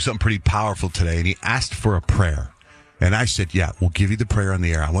going through something pretty powerful today, and he asked for a prayer. And I said, yeah, we'll give you the prayer on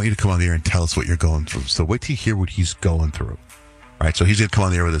the air. I want you to come on the air and tell us what you're going through. So wait till you hear what he's going through. All right, so he's going to come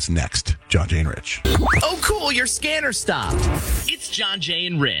on the air with us next. John Jay and Rich. Oh, cool, your scanner stopped. It's John Jay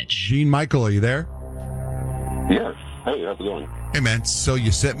and Rich. Gene Michael, are you there? Yes. Hey, how's it going? Hey, man, so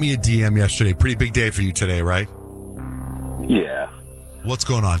you sent me a DM yesterday. Pretty big day for you today, right? Yeah. What's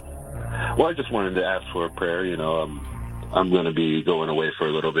going on? Well, I just wanted to ask for a prayer. You know, I'm going to be going away for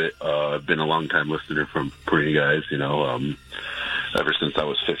a little bit. I've been a long-time listener for you guys, you know, ever since I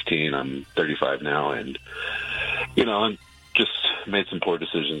was 15. I'm 35 now, and, you know, I'm just made some poor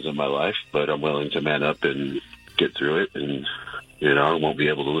decisions in my life, but I'm willing to man up and get through it, and, you know, I won't be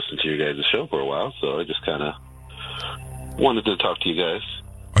able to listen to your guys' show for a while, so I just kind of wanted to talk to you guys.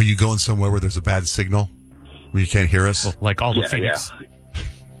 Are you going somewhere where there's a bad signal? Where you can't hear us? Like all the Phoenix? Yeah.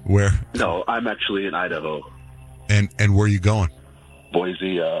 Where? No, I'm actually in Idaho. And where are you going?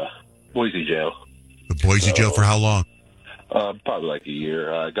 Boise jail. The Boise jail for how long? Probably like a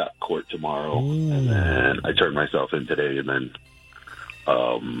year. I got court tomorrow, and then I turned myself in today, and then,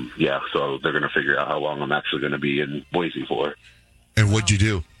 so they're going to figure out how long I'm actually going to be in Boise for. And what'd you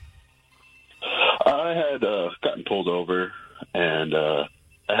do? I had gotten pulled over, and I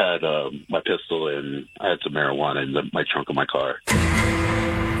had my pistol, and I had some marijuana in my trunk of my car.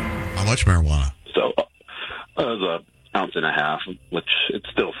 How much marijuana? So it was an ounce and a half, which it's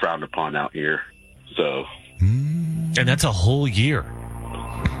still frowned upon out here. So, and that's a whole year.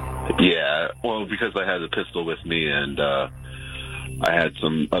 Yeah, well, because I had a pistol with me, and I had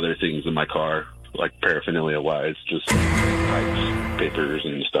some other things in my car, like paraphernalia-wise, just pipes, papers,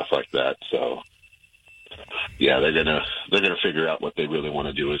 and stuff like that. So, yeah, they're gonna figure out what they really want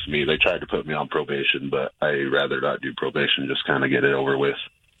to do with me. They tried to put me on probation, but I'd rather not do probation. Just kind of get it over with.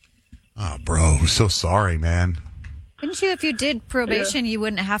 Oh, bro, I'm so sorry, man. Didn't you, if you did probation, you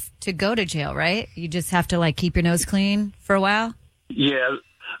wouldn't have to go to jail, right? You just have to, like, keep your nose clean for a while? Yeah,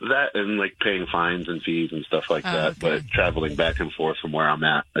 that and like paying fines and fees and stuff like that. Okay. But traveling back and forth from where I'm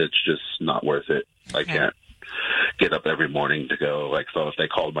at, it's just not worth it. I can't get up every morning to go. Like, so if they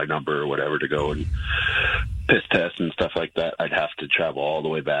called my number or whatever to go and piss test and stuff like that, I'd have to travel all the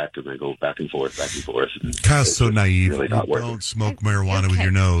way back and then go back and forth. And Kyle's so naive. Really You not worth don't smoke marijuana with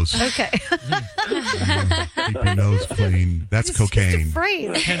your nose. Okay. Keep your nose clean. That's cocaine.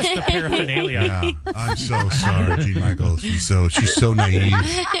 Afraid. Hence the paraphernalia. Yeah, I'm so sorry, Gene Michael. She's so naive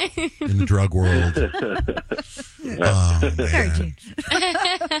in the drug world. Oh, man.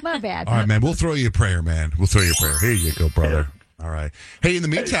 My bad. All right, man. We'll throw you a prayer, man. We'll throw you a prayer. Here you go, brother. All right. Hey, in the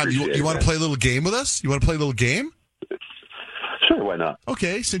meantime, you want to play a little game with us? You want to play a little game? Sure, why not?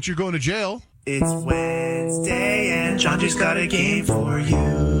 Okay, since you're going to jail. It's Wednesday and John just got a game for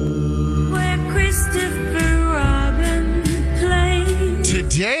you. Where Christopher Robin plays.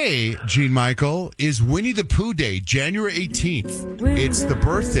 Today, Gene Michael, is Winnie the Pooh Day, January 18th. It's the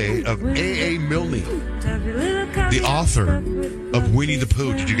birthday of A.A. Milne, the author of Winnie the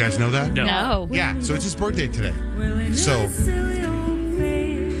Pooh. Did you guys know that? No. Yeah, so it's his birthday today. So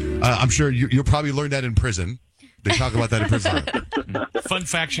I'm sure you'll probably learn that in prison. They talk about that in prison. Fun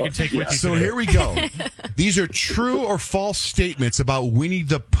facts you can take with you. So today. here we go. These are true or false statements about Winnie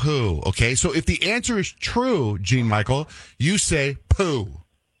the Pooh, okay? So if the answer is true, Gene Michael, you say poo,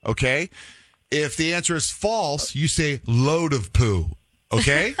 okay? If the answer is false, you say load of poo,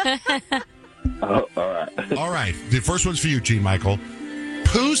 okay? All right. All right. The first one's for you, Gene Michael.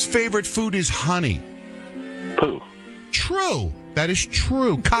 Pooh's favorite food is honey. Pooh. True. That is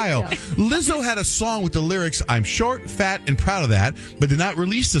true. Kyle, Lizzo had a song with the lyrics, I'm short, fat, and proud of that, but did not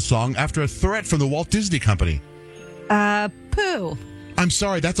release the song after a threat from the Walt Disney Company. Poo. I'm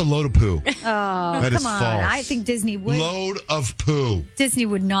sorry, that's a load of poo. Oh, That is come on. false. I think Disney would. Load of poo. Disney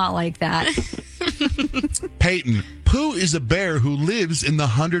would not like that. Peyton, Pooh is a bear who lives in the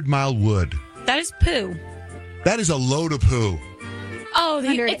 100-Mile Wood. That is poo. That is a load of poo. Oh,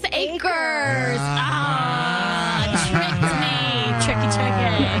 it's acres. Tricked me. Tricky.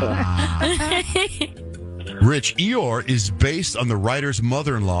 Rich, Eeyore is based on the writer's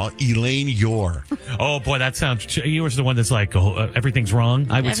mother-in-law, Elaine Eeyore. Oh, boy, that sounds... Eeyore's the one that's like, everything's wrong.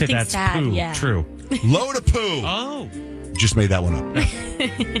 I would say that's sad, poo. yeah. True. Load of poo. Oh. Just made that one up.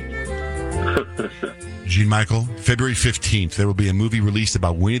 Gene Michael, February 15th, there will be a movie released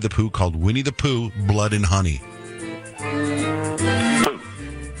about Winnie the Pooh called Winnie the Pooh, Blood and Honey.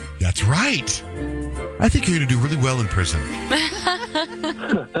 That's right. I think you're going to do really well in prison.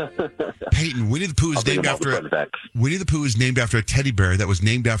 Peyton, Winnie the Pooh is named after a teddy bear that was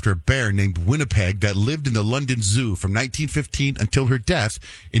named after a bear named Winnipeg that lived in the London Zoo from 1915 until her death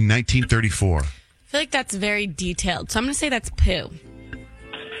in 1934. I feel like that's very detailed, so I'm going to say that's poo.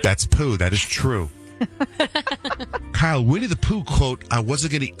 That's poo. That is true. Kyle, Winnie the Pooh quote, I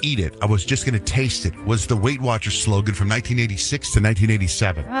wasn't going to eat it, I was just going to taste it, was the Weight Watchers slogan from 1986 to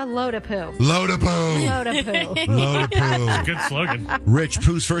 1987. Load of poo. Load of poo. Load of poo. Load of poo. Good slogan. Rich,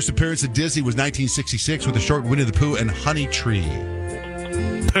 Pooh's first appearance at Disney was 1966 with the short Winnie the Pooh and Honey Tree.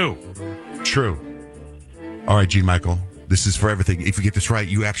 Pooh. True. All right, Gene Michael, this is for everything. If you get this right,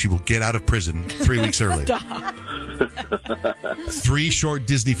 you actually will get out of prison 3 weeks early. 3 short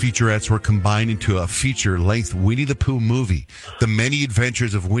Disney featurettes were combined into a feature-length Winnie the Pooh movie. The Many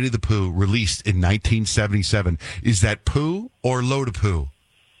Adventures of Winnie the Pooh, released in 1977. Is that poo or load of poo?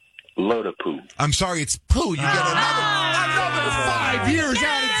 Load of poo. I'm sorry, it's poo. You get another 5 years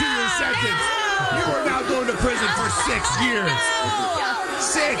added to your sentence. You are now going to prison for 6 years.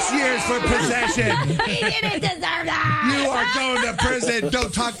 6 years for possession. He didn't deserve that. You are going to prison.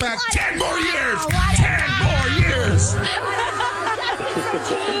 Don't talk back. 10 more years. 10 more years.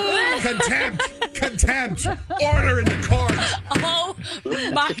 Contempt. Order in the court. Oh,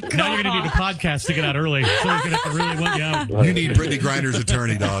 my God. Now you're going to need a podcast to get out early. So we're going to have to really want you out. You need Brittany Griner's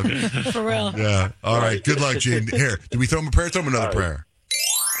attorney, dog. For real. Yeah. All right. Good luck, Gene. Here, did we throw him a prayer? Throw him another prayer.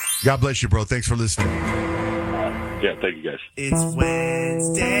 God bless you, bro. Thanks for listening. Yeah, thank you, guys. It's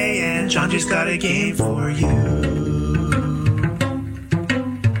Wednesday and John just got a game for you.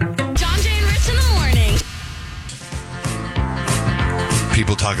 John Jay and Rich in the morning.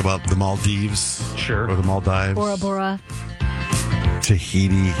 People talk about the Maldives. Sure. Or the Maldives. Bora Bora.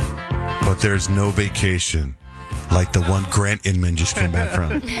 Tahiti. But there's no vacation like the one Grant Inman just came back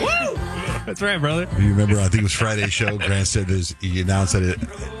from. That's right, brother. You remember, I think it was Friday's show, Grant said he announced that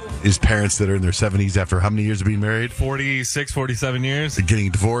his parents that are in their 70s after how many years of being married? 46, 47 years. Getting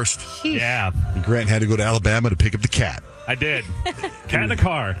divorced. Yeah. And Grant had to go to Alabama to pick up the cat. I did. Cat in the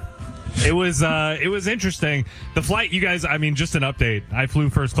car. It was interesting. The flight, you guys, I mean, just an update. I flew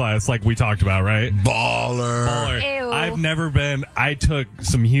first class like we talked about, right? Baller. Ew. I've never been, I took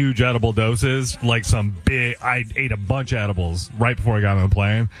some huge edible doses, like I ate a bunch of edibles right before I got on the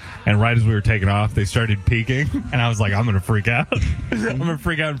plane. And right as we were taking off, they started peaking. And I was like, I'm going to freak out. I'm going to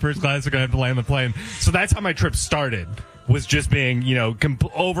freak out in first class. We're going to have to land the plane. So that's how my trip started. Was just being,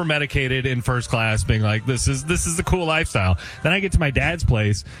 over medicated in first class, being like, this is the cool lifestyle. Then I get to my dad's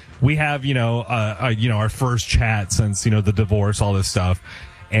place. We have, our first chat since, the divorce, all this stuff.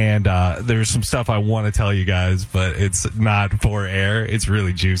 And there's some stuff I want to tell you guys, but it's not for air. It's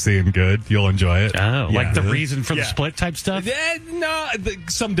really juicy and good. You'll enjoy it. Oh, like the reason for the split type stuff? No,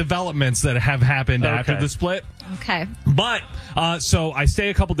 some developments that have happened after the split. Okay. But, so I stay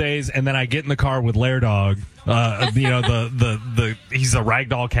a couple days, and then I get in the car with Lair Dog. He's a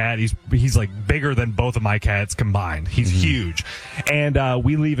ragdoll cat. He's like bigger than both of my cats combined. He's huge. And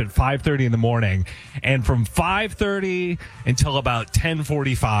we leave at 5:30 in the morning. And from 5:30 until about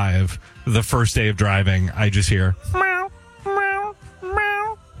 10:45, the first day of driving, I just hear meow, meow,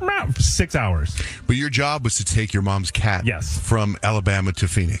 meow, meow. 6 hours. But your job was to take your mom's cat from Alabama to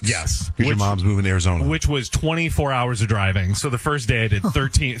Phoenix. Yes. Because your mom's moving to Arizona. Which was 24 hours of driving. So the first day I did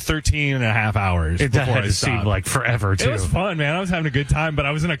 13 and a half hours. That had to seem like forever, too. It was fun, man. I was having a good time, but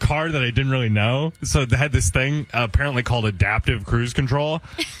I was in a car that I didn't really know. So they had this thing apparently called adaptive cruise control.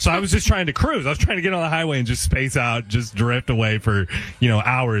 So I was just trying to cruise. I was trying to get on the highway and just space out, just drift away for,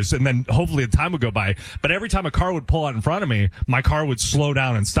 hours. And then hopefully the time would go by. But every time a car would pull out in front of me, my car would slow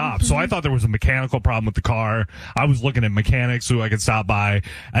down and stop. So I thought there was a mechanical problem with the car. I was looking at mechanics who I could stop by.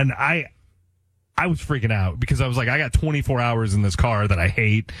 And I was freaking out because I was like, I got 24 hours in this car that I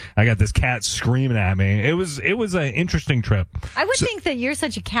hate. I got this cat screaming at me. It was an interesting trip. I would think that you're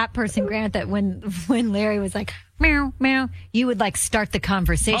such a cat person, Grant, that when Larry was like, meow, meow, you would like start the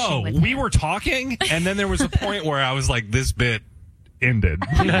conversation with him. We were talking, and then there was a point where I was like, this bit ended.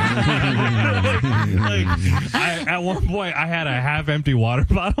 At one point I had a half empty water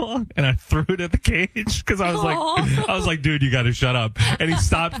bottle and I threw it at the cage because I was like, dude, you got to shut up. And he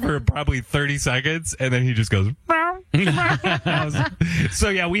stopped for probably 30 seconds and then he just goes, so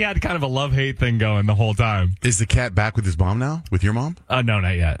yeah, we had kind of a love-hate thing going the whole time. Is the cat back with his mom now? With your mom? No,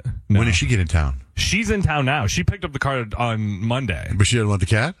 not yet. No. When did she get in town? She's in town now. She picked up the car on Monday. But she didn't want the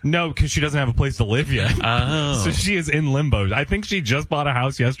cat? No, because she doesn't have a place to live yet. Oh. So she is in limbo. I think she just bought a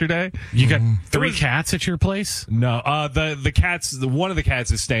house yesterday. You got 3 cats at your place? No. The cats, one of the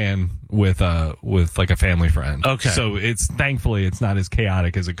cats is staying with like a family friend. Okay. So thankfully it's not as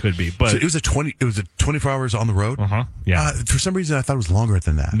chaotic as it could be. But so it was a 24 hours on the road? Uh-huh. Yeah. For some reason I thought it was longer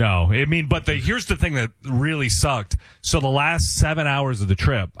than that. No. But here's the thing that really sucked. So the last 7 hours of the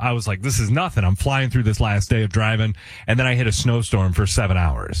trip, I was like, this is nothing. I'm flying through this last day of driving, and then I hit a snowstorm for 7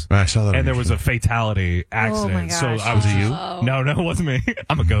 hours. I saw that. And there was a fatality accident. Oh my gosh. So I was you? No, it wasn't me.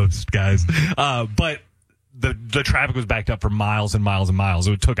 I'm a ghost, guys. But the traffic was backed up for miles and miles and miles.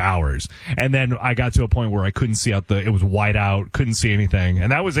 It took hours. And then I got to a point where I couldn't see it was white out, couldn't see anything.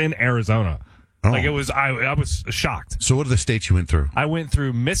 And that was in Arizona. Oh. Like it was, I was shocked. So what are the states you went through? I went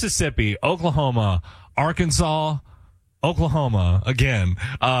through Mississippi, Oklahoma, Arkansas, Oklahoma again,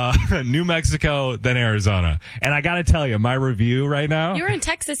 New Mexico, then Arizona. And I got to tell you, my review right now. You were in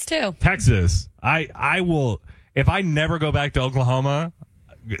Texas too. Texas. I will, if I never go back to Oklahoma,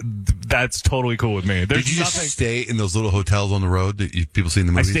 that's totally cool with me. Did you just stay in those little hotels on the road that people see in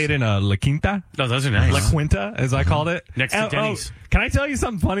the movies? I stayed in La Quinta. Oh, those are nice. La Quinta, as I called it. Next to Denny's. Can I tell you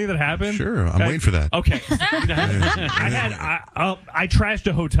something funny that happened? Sure, I'm waiting for that. Okay. I trashed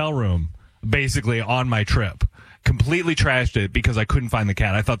a hotel room basically on my trip. Completely trashed it because I couldn't find the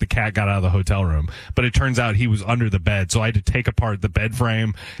cat. I thought the cat got out of the hotel room, but it turns out he was under the bed. So I had to take apart the bed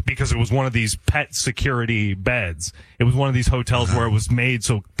frame because it was one of these pet security beds. It was one of these hotels where it was made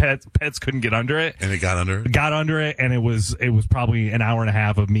so pets couldn't get under it. And it got under it? Got under it, and it was probably an hour and a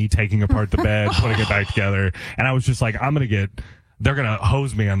half of me taking apart the bed, putting it back together. And I was just like, they're going to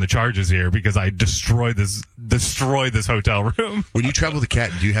hose me on the charges here because I destroyed this hotel room. When you travel with a cat,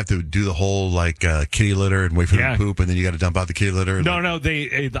 do you have to do the whole kitty litter and wait for them to poop, and then you got to dump out the kitty litter? No. I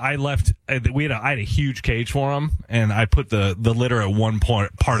left. I had a huge cage for them, and I put the litter at one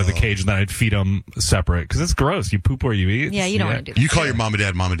part of the cage, and then I'd feed them separate because it's gross. You poop where you eat. Yeah, you don't want to do that. You call your mom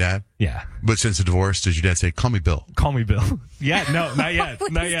and dad? Yeah. But since the divorce, does your dad say, call me Bill? Call me Bill. Yeah, no, not yet.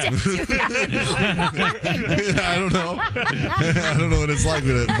 Not yet. I don't know. I don't know what it's like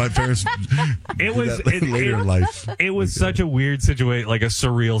with my parents. Later in life. It was such a weird situation, like a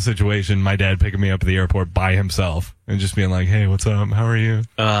surreal situation. My dad picking me up at the airport by himself. and just being like, "Hey, what's up? How are you?"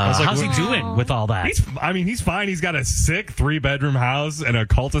 I was like, how's he doing with all that? He's fine. He's got a sick 3-bedroom house and a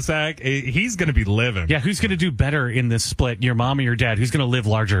cul-de-sac. He's going to be living. Yeah, who's going to do better in this split? Your mom or your dad? Who's going to live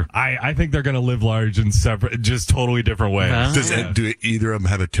larger? I think they're going to live large in separate, just totally different ways. Do either of them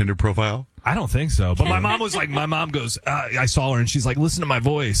have a Tinder profile? I don't think so. But my mom goes, I saw her and she's like, listen to my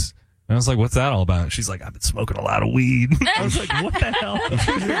voice. And I was like, what's that all about? She's like, I've been smoking a lot of weed. I was like, what the hell?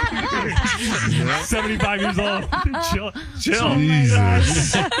 75 years old. Chill.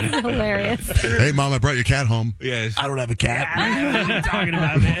 Jesus. Hilarious. Hey, Mom, I brought your cat home. Yeah. I don't have a cat. What are you talking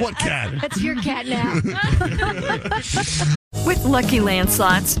about, man? What cat? That's your cat now. With Lucky Land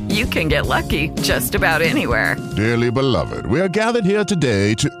Slots, you can get lucky just about anywhere. Dearly beloved, we are gathered here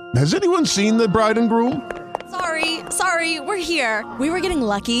today to... Has anyone seen the bride and groom? Sorry, we're here. We were getting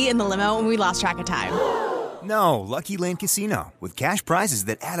lucky in the limo and we lost track of time. No, Lucky Land Casino, with cash prizes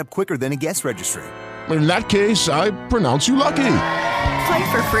that add up quicker than a guest registry. In that case, I pronounce you lucky.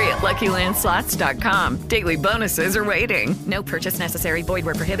 Play for free at LuckyLandSlots.com. Daily bonuses are waiting. No purchase necessary. Void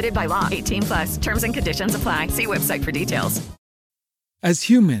where prohibited by law. 18+. Terms and conditions apply. See website for details. As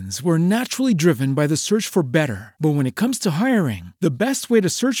humans, we're naturally driven by the search for better. But when it comes to hiring, the best way to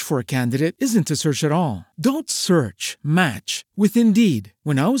search for a candidate isn't to search at all. Don't search, match with Indeed.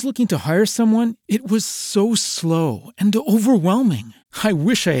 When I was looking to hire someone, it was so slow and overwhelming. I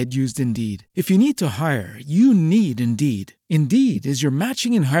wish I had used Indeed. If you need to hire, you need Indeed. Indeed is your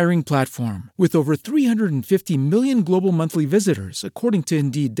matching and hiring platform with over 350 million global monthly visitors, according to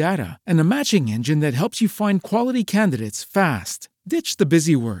Indeed data, and a matching engine that helps you find quality candidates fast. Ditch the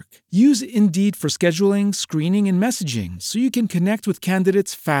busy work. Use Indeed for scheduling, screening, and messaging so you can connect with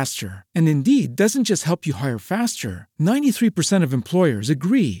candidates faster. And Indeed doesn't just help you hire faster. 93% of employers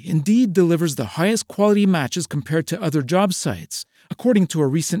agree Indeed delivers the highest quality matches compared to other job sites, according to a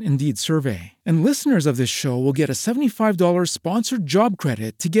recent Indeed survey. And listeners of this show will get a $75 sponsored job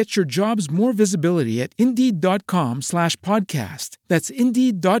credit to get your jobs more visibility at Indeed.com/podcast. That's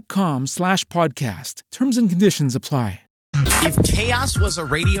Indeed.com/podcast. Terms and conditions apply. If chaos was a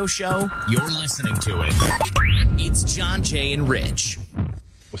radio show, you're listening to it. It's John, Jay, and Rich.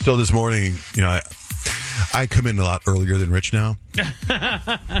 So this morning, I come in a lot earlier than Rich now. Yeah,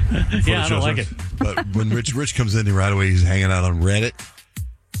 I don't like it. But when Rich comes in, right away he's hanging out on Reddit.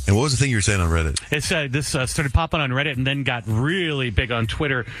 And what was the thing you were saying on Reddit? It's this started popping on Reddit and then got really big on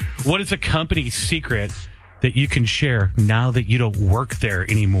Twitter. What is a company secret that you can share now that you don't work there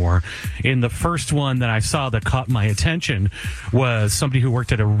anymore? And the first one that I saw that caught my attention was somebody who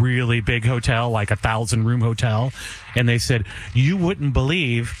worked at a really big hotel, like 1,000-room hotel. And they said, you wouldn't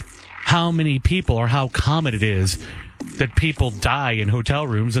believe how many people or how common it is that people die in hotel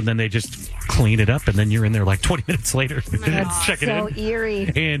rooms and then they just clean it up and then you're in there like 20 minutes later. Check it in. So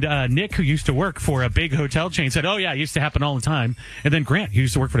eerie. And Nick, who used to work for a big hotel chain, said, oh yeah, it used to happen all the time. And then Grant, who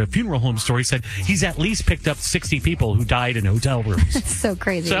used to work for the funeral home store, he said he's at least picked up 60 people who died in hotel rooms. It's so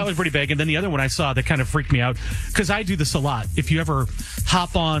crazy. So that was pretty big. And then the other one I saw that kind of freaked me out, because I do this a lot. If you ever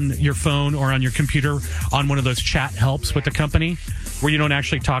hop on your phone or on your computer on one of those chat helps with the company where you don't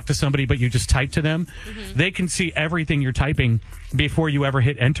actually talk to somebody, but you just type to them, they can see everything you're typing before you ever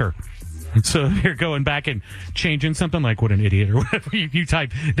hit enter. So if you're going back and changing something, like what an idiot or whatever you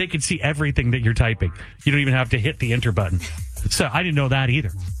type, they can see everything that you're typing. You don't even have to hit the enter button. So I didn't know that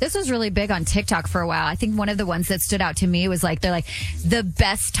either. This was really big on TikTok for a while. I think one of the ones that stood out to me was they're like, the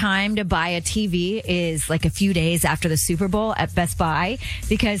best time to buy a TV is like a few days after the Super Bowl at Best Buy,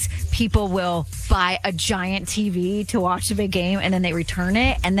 because people will buy a giant TV to watch the big game and then they return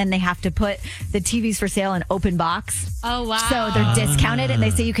it and then they have to put the TVs for sale in open box. Oh, wow. So they're discounted and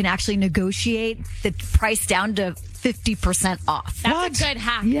they say you can actually negotiate the price down to 50% off. That's a good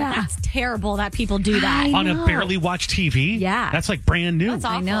hack. Yeah. That's terrible that people do that. On a barely watched TV? Yeah. That's like brand new. That's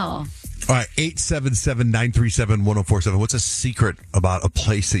awful. I know. All right, 877-937-1047. What's a secret about a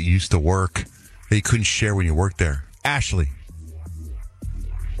place that you used to work that you couldn't share when you worked there? Ashley.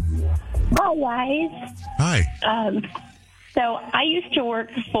 Hi, guys. Hi. So I used to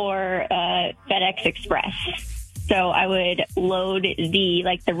work for FedEx Express. So I would load the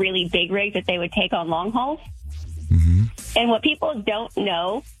really big rig that they would take on long hauls. Mm-hmm. And what people don't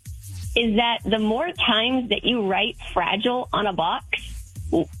know is that the more times that you write fragile on a box,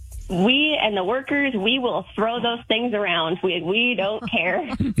 we and the workers, we will throw those things around. We don't care.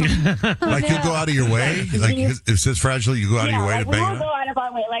 Like you'll go out of your way? Like if it says fragile, you go out of your way to we bang will it go up? out of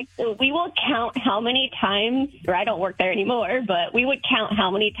our way. Like we will count how many times, or I don't work there anymore, but we would count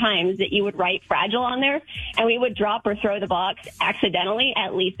how many times that you would write fragile on there, and we would drop or throw the box accidentally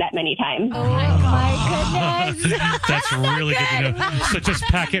at least that many times. Oh my goodness. That's really good to know. So just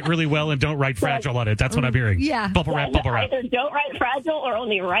pack it really well and don't write fragile on it. That's what I'm hearing. Yeah. Bubble wrap, bubble wrap. Either don't write fragile or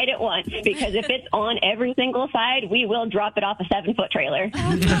only write it once, because if it's on every single side, we will drop it off a 7-foot trailer.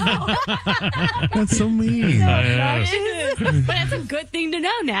 That's so mean. But that's a good thing to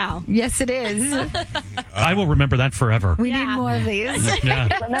know now. Yes, it is. I will remember that forever. We need more of these. Yeah.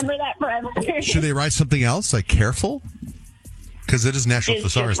 Remember that forever. Should they write something else, like careful? Because it is National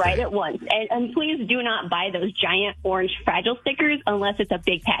Just Thesaurus write Day. it once. And please do not buy those giant orange fragile stickers unless it's a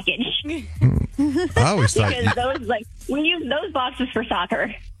big package. I always thought... Because those, like, we use those boxes for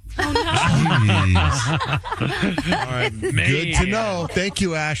soccer. All right, good to know. Thank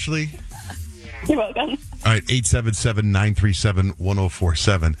you, Ashley. You're welcome. All right,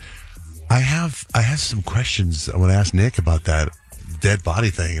 877-937-1047. I have some questions I want to ask Nick about that dead body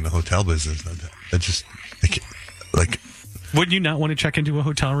thing in the hotel business. That just, like... Wouldn't you not want to check into a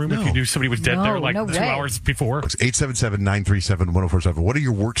hotel room if you knew somebody was dead there like 2 hours before? It's 877-937-1047. What are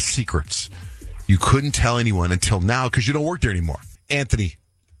your work secrets you couldn't tell anyone until now because you don't work there anymore? Anthony,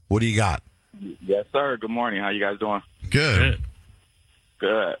 what do you got? Yes, sir. Good morning. How you guys doing? Good.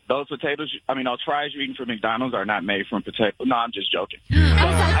 Good. those fries you're eating from McDonald's are not made from potatoes. No, I'm just joking.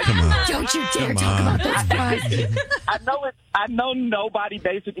 Come on. Don't you dare talk about those fries. I know nobody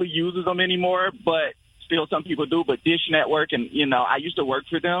basically uses them anymore, but still some people do. But Dish Network, and I used to work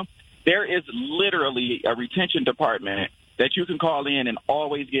for them. There is literally a retention department that you can call in and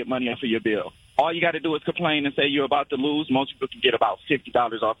always get money off of your bill. All you got to do is complain and say you're about to lose. Most people can get about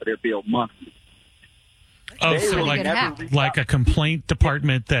 $50 off of their bill monthly. Oh, so like a complaint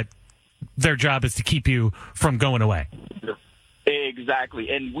department that their job is to keep you from going away. Exactly.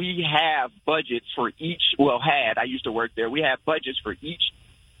 And we have budgets for each, I used to work there. We have budgets for each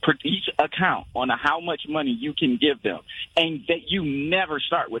account on how much money you can give them. And that you never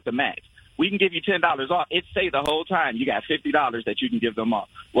start with the max. We can give you $10 off. It say the whole time you got $50 that you can give them off.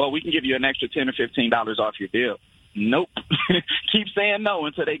 Well, we can give you an extra $10 or $15 off your bill. Nope. Keep saying no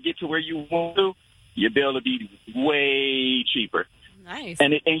until they get to where you want to. Your bill will be way cheaper. Nice.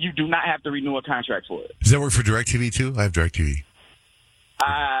 And you do not have to renew a contract for it. Does that work for DirecTV too? I have DirecTV.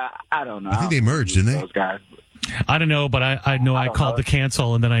 I don't know. I think they merged, didn't they? Those guys. I don't know, but I know I called to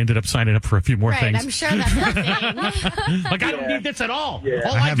cancel, and then I ended up signing up for a few more things. I'm sure that's the thing. Like, I don't need this at all. Yeah.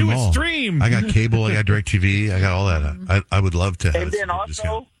 All I do them is all. stream. I got cable. I got DirecTV. I got all that. I would love to have And then a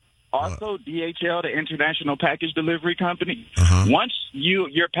discount. also DHL, the International Package Delivery Company, Uh-huh. once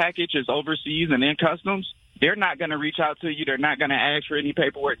your package is overseas and in customs, they're not going to reach out to you. They're not going to ask for any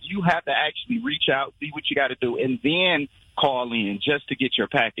paperwork. You have to actually reach out, see what you got to do, and then call in just to get your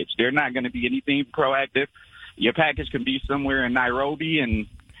package. They're not going to be anything proactive. Your package can be somewhere in Nairobi, and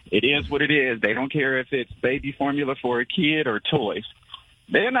it is what it is. They don't care if it's baby formula for a kid or toys.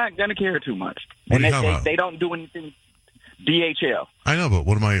 They're not going to care too much. What And are you talking about? they don't do anything. DHL. I know, but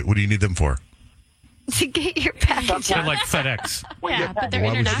what do you need them for? To get your package. They're like FedEx. Yeah, but they're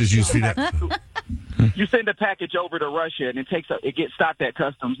Why would you just use FedEx? You send a package over to Russia, and it gets stopped at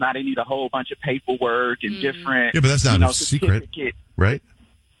customs. Now they need a whole bunch of paperwork and different. Yeah, but that's not a secret, certificate. right?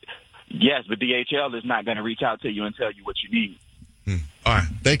 Yes, but DHL is not going to reach out to you and tell you what you need. All right.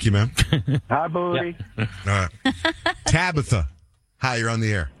 Thank you, man. Hi, Booty. All right. Tabitha. Hi, you're on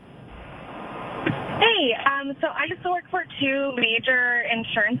the air. Hey, so I used to work for 2 major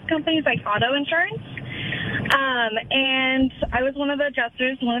insurance companies, like auto insurance. And I was one of the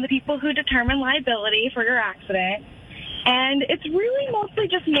adjusters, one of the people who determine liability for your accident. And it's really mostly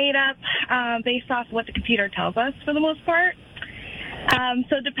just made up based off what the computer tells us for the most part.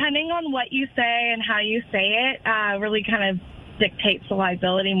 So depending on what you say and how you say it, really kind of dictates the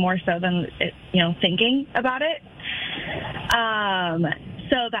liability more so than thinking about it.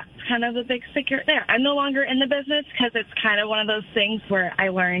 So that's kind of a big secret there. I'm no longer in the business because it's kind of one of those things where I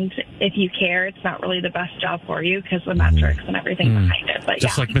learned if you care, it's not really the best job for you because the metrics and everything behind it. But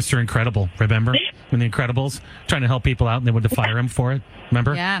Just like Mr. Incredible. Remember when The Incredibles trying to help people out and they wanted to fire him for it?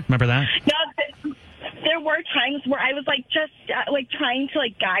 Remember? Yeah. Remember that? No, there were times where I was trying to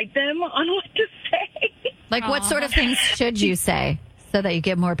guide them on what to say. Like, what sort of things should you say so that you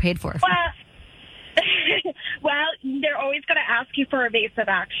get more paid for? Well, they're always going to ask you for evasive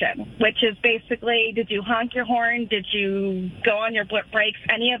action, which is basically, did you honk your horn? Did you go on your blip brakes?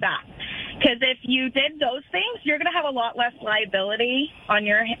 Any of that. Because if you did those things, you're going to have a lot less liability on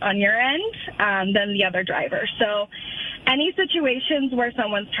your end than the other driver. So any situations where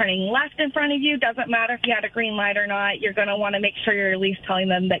someone's turning left in front of you, doesn't matter if you had a green light or not, you're going to want to make sure you're at least telling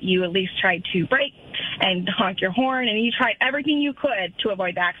them that you at least tried to brake and honk your horn, and you tried everything you could to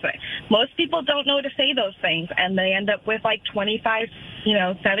avoid the accident. Most people don't know to say those things, and they end up with like 75,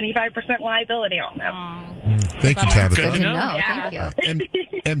 75% liability on them. Thank you, Tabitha. Good to know. Thank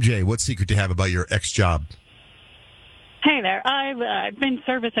you. MJ, what secret do you have about your ex-job? Hey there. I've been in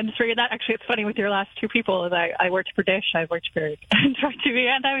service industry. That actually, it's funny with your last two people. I worked for Dish, I worked for DirecTV,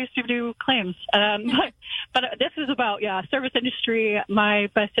 and I used to do claims. But this is about service industry.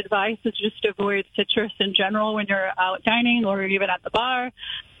 My best advice is just avoid citrus in general when you're out dining or even at the bar,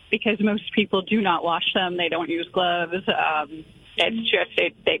 because most people do not wash them. They don't use gloves. It's just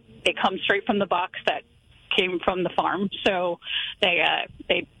they come straight from the box that came from the farm, so they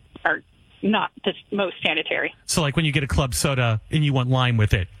are not the most sanitary. So like when you get a club soda and you want lime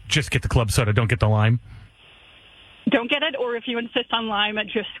with it, just get the club soda, don't get the lime? Don't get it, or if you insist on lime,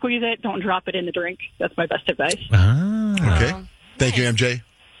 just squeeze it. Don't drop it in the drink. That's my best advice. Okay. Thank you, MJ.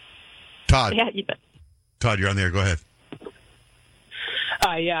 Todd. Yeah, you bet. Todd, you're on there. Go ahead.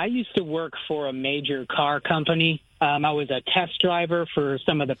 I used to work for a major car company. I was a test driver for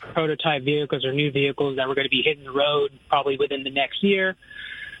some of the prototype vehicles or new vehicles that were going to be hitting the road probably within the next year.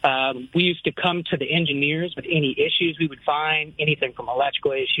 We used to come to the engineers with any issues we would find, anything from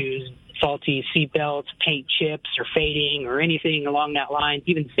electrical issues, faulty seatbelts, paint chips or fading or anything along that line,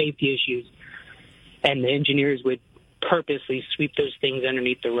 even safety issues. And the engineers would purposely sweep those things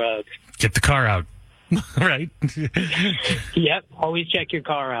underneath the rug. Get the car out. Right? Yep. Always check your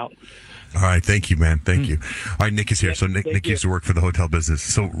car out. All right. Thank you, man. Thank you. All right. Nick is here. So Nick used to work for the hotel business.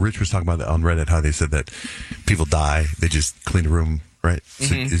 So Rich was talking about that on Reddit, how they said that people die. They just clean the room. Right.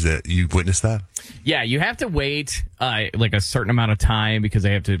 So is that, you witnessed that? Yeah. You have to wait, like a certain amount of time because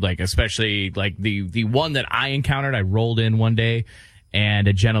they have to, like, especially like the one that I encountered, I rolled in one day and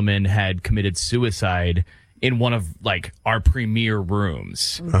a gentleman had committed suicide in one of like our premier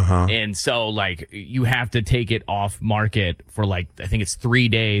rooms. And so like you have to take it off market for like, I think it's 3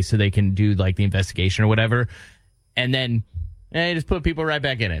 days so they can do like the investigation or whatever. And then they just put people right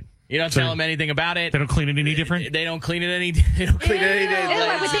back in it. You don't tell them anything about it. They don't clean it any different? They don't clean it any different.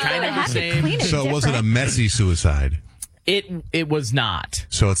 It's kind of the same. So it wasn't a messy suicide. It was not.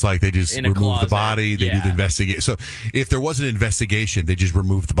 So it's like they just In a remove the closet. body. They do the investigation. So if there was an investigation, they just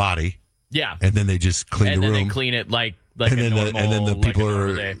remove the body. Yeah. And then they just clean and the then room. they clean it like and then the people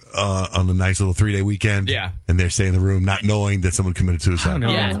are on a nice little 3-day weekend. Yeah. And they're staying in the room not knowing that someone committed suicide.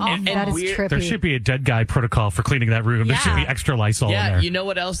 That is trippy. There should be a dead guy protocol for cleaning that room. There should be extra Lysol in there. You know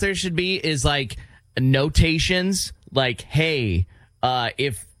what else there should be is like notations like, hey,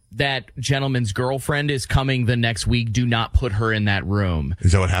 if that gentleman's girlfriend is coming the next week, do not put her in that room.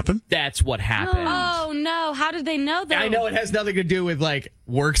 Is that what happened? That's what happened. Oh, no. How did they know that? I know it has nothing to do with like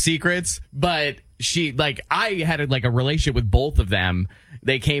work secrets, but I had like a relationship with both of them.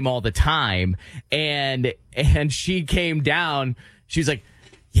 They came all the time, and she came down. She's like,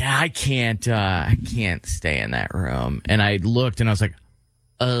 yeah, I can't stay in that room. And I looked and I was like,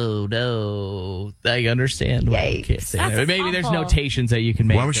 oh no, I understand why you can't stay there. Maybe there's notations that you can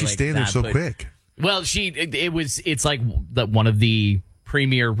make. Why was she staying there so quick? Well, it's like one of the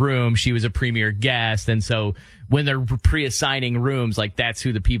premier rooms. She was a premier guest. And so when they're pre-assigning rooms, like that's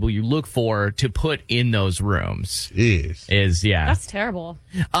who the people you look for to put in those rooms is. That's terrible.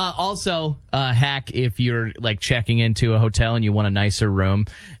 Also, hack, if you're like checking into a hotel and you want a nicer room,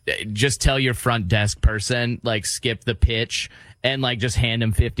 just tell your front desk person, like skip the pitch and like just hand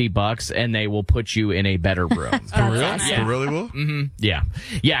them $50 and they will put you in a better room. For real? Yeah. For really will? Mm-hmm. Yeah.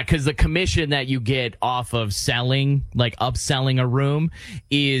 Yeah. Cause the commission that you get off of selling, like upselling a room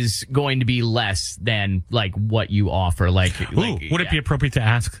is going to be less than like what you offer. Like, would it be appropriate to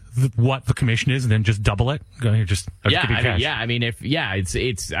ask what the commission is and then just double it? Go here, just give me cash.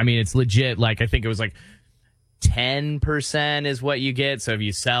 It's legit. Like, I think it was like 10% is what you get. So if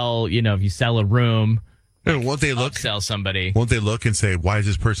you sell a room, won't they look? Upsell somebody. Won't they look and say, why is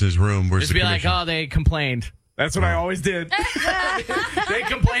this person's room? Where's just the be commission? like, oh, they complained. That's what I always did. They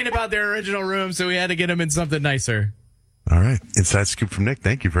complained about their original room, so we had to get them in something nicer. All right. Inside scoop from Nick.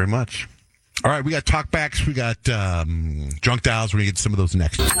 Thank you very much. All right. We got talkbacks. We got drunk dials. We're going to get some of those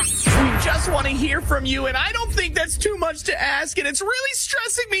next. We just want to hear from you, and I don't think that's too much to ask, and it's really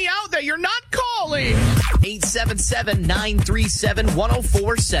stressing me out that you're not calling.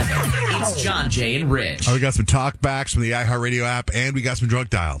 877-937-1047. It's John, Jay, and Rich. We got some talkbacks from the iHeartRadio app, and we got some drunk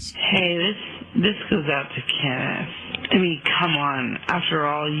dials. Hey, this goes out to Kenneth. I mean, come on. After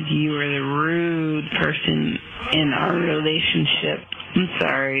all, you were the rude person in our relationship. I'm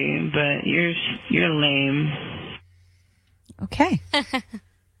sorry, but you're lame. Okay.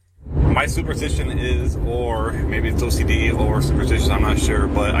 My superstition is, or maybe it's OCD or superstition, I'm not sure,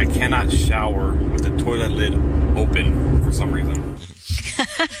 but I cannot shower with the toilet lid open for some reason.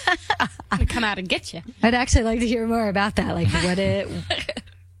 I come out and get you. I'd actually like to hear more about that. Like,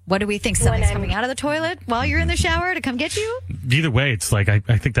 what do we think? Something's coming out of the toilet while you're in the shower to come get you? Either way, it's like, I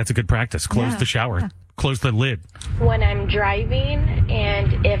think that's a good practice. Close the shower. Close the lid. When I'm driving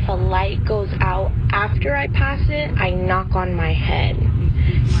and if a light goes out after I pass it, I knock on my head.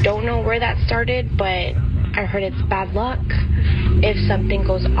 Don't know where that started, but I heard it's bad luck if something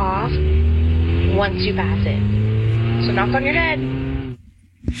goes off once you pass it. So knock on your head.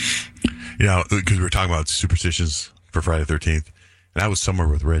 You know, because we were talking about superstitions for Friday the 13th, and I was somewhere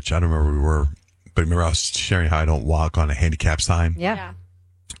with Rich. I don't remember where we were, but remember I was sharing how I don't walk on a handicap sign? Yeah.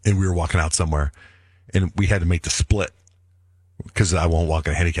 And we were walking out somewhere, and we had to make the split because I won't walk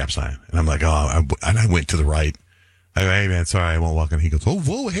on a handicap sign. And I'm like, and I went to the right. I go, hey, man, sorry, I won't walk on. He goes,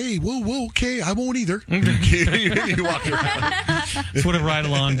 whoa, okay, I won't either. You walk around. That's what a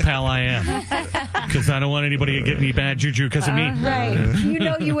ride-along pal I am. Because I don't want anybody to get any bad juju because of me. Right. You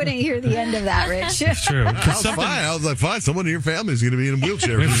know you wouldn't hear the end of that, Rich. It's true. I was fine. I was like, fine, someone in your family is going to be in a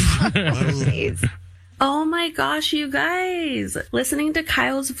wheelchair. Oh my gosh, you guys. Listening to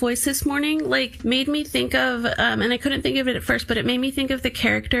Kyle's voice this morning, made me think of, and I couldn't think of it at first, but it made me think of the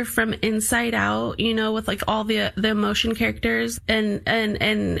character from Inside Out, with all the emotion characters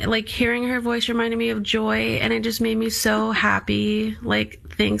and hearing her voice reminded me of Joy, and it just made me so happy.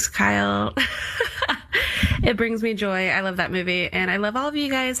 Thanks, Kyle. It brings me joy. I love that movie, and I love all of you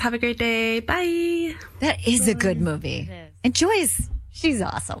guys. Have a great day. Bye. That is a good movie. And Joy's, she's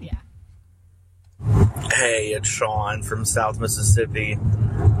awesome. Yeah. Hey, it's Sean from South Mississippi.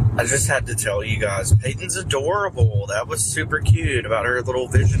 I just had to tell you guys, Peyton's adorable. That was super cute about her little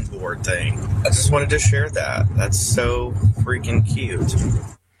vision board thing. I just wanted to share that. That's so freaking cute.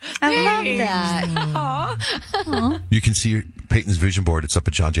 I love that. Aww. You can see Peyton's vision board. It's up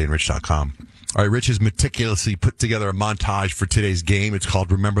at johnjaneandrich.com. All right, Rich has meticulously put together a montage for today's game. It's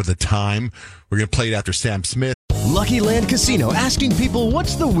called Remember the Time. We're going to play it after Sam Smith. Lucky Land Casino, asking people,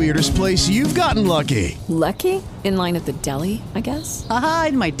 what's the weirdest place you've gotten lucky? Lucky? In line at the deli, I guess? Aha,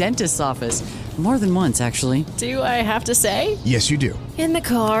 in my dentist's office. More than once, actually. Do I have to say? Yes, you do. In the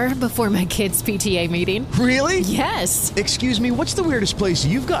car before my kids' PTA meeting. Really? Yes. Excuse me, what's the weirdest place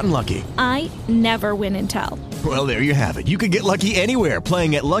you've gotten lucky? I never win and tell. Well, there you have it. You can get lucky anywhere,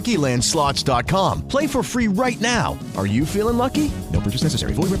 playing at LuckyLandSlots.com. Play for free right now. Are you feeling lucky? No purchase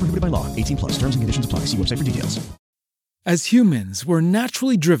necessary. Void where prohibited by law. 18+. Terms and conditions apply. See website for details. As humans, we're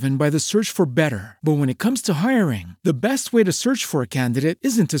naturally driven by the search for better. But when it comes to hiring, the best way to search for a candidate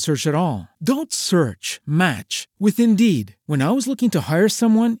isn't to search at all. Don't search, match with Indeed. When I was looking to hire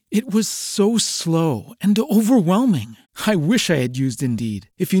someone, it was so slow and overwhelming. I wish I had used Indeed.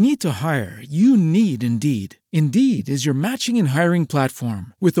 If you need to hire, you need Indeed. Indeed is your matching and hiring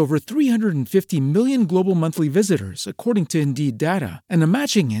platform with over 350 million global monthly visitors, according to Indeed data, and a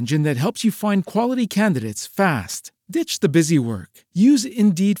matching engine that helps you find quality candidates fast. Ditch the busy work. Use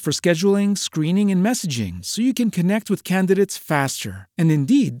Indeed for scheduling, screening, and messaging so you can connect with candidates faster. And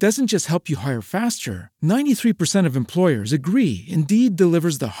Indeed doesn't just help you hire faster. 93% of employers agree Indeed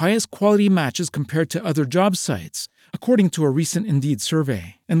delivers the highest quality matches compared to other job sites, according to a recent Indeed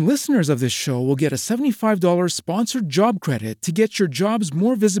survey. And listeners of this show will get a $75 sponsored job credit to get your jobs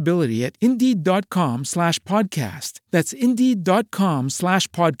more visibility at Indeed.com/podcast. That's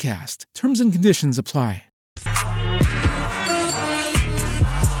Indeed.com/podcast. Terms and conditions apply.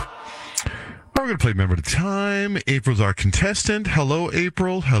 We're going to play Remember the Time. April's our contestant. Hello,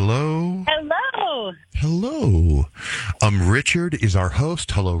 April. Hello. Hello. Hello. Richard is our host.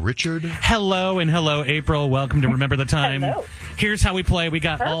 Hello, Richard. Hello, and hello, April. Welcome to Remember the Time. Hello. Here's how we play. We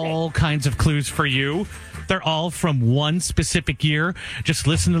got all kinds of clues for you. They're all from one specific year. Just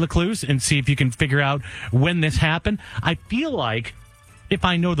listen to the clues and see if you can figure out when this happened. I feel like if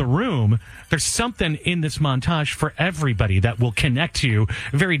I know the room, there's something in this montage for everybody that will connect you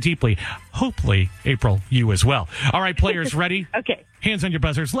very deeply. Hopefully, April, you as well. All right, players, ready? Okay. Hands on your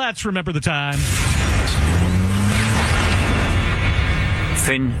buzzers. Let's remember the time.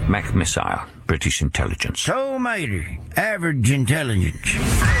 Finn McMissile, British intelligence. So mighty, average intelligence.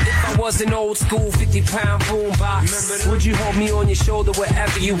 If I was an old school 50-pound boombox, would you hold me on your shoulder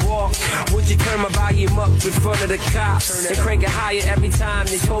wherever you walk? Would you turn my volume up in front of the cops and crank it higher every time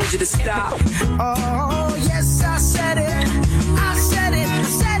they told you to stop? Oh, yes, I said it. I said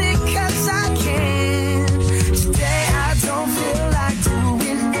it 'cause I can. Today I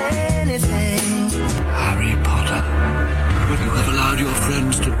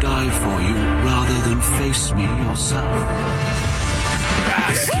friends to die for you rather than face me yourself.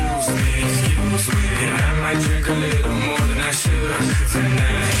 Excuse me, and I might drink a little more than I should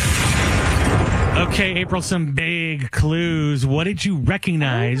tonight. Okay, April, some big clues. What did you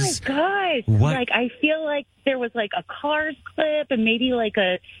recognize? Oh my gosh. What? Like, I feel like there was like a Cars clip and maybe like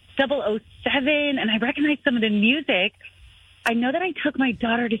a 007, and I recognized some of the music. I know that I took my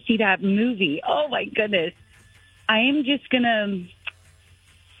daughter to see that movie. Oh my goodness. I am just gonna,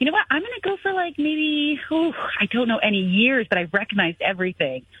 you know what? I'm gonna go for like maybe, I don't know any years, but I recognized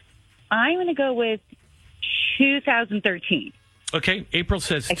everything. I'm gonna go with 2013. Okay, April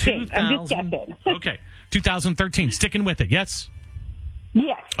says I think. I'm just guessing. Okay, 2013. Sticking with it, yes?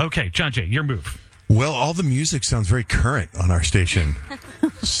 Yes. Okay, John Jay, your move. Well, all the music sounds very current on our station.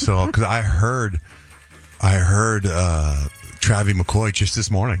 So, because I heard Travie McCoy just this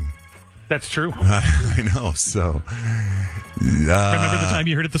morning. That's true. I know. So, remember the time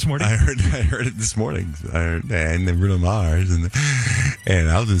you heard it this morning? I heard it this morning. And then Bruno Mars, and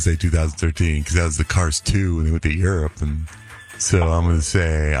I was going to say 2013 because that was the Cars 2 when they went to Europe, and so I'm going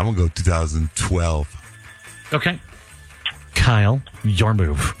to go 2012. Okay, Kyle, your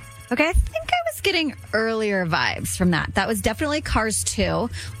move. Okay, I think I was getting earlier vibes from that. That was definitely Cars 2,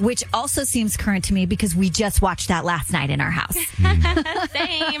 which also seems current to me because we just watched that last night in our house.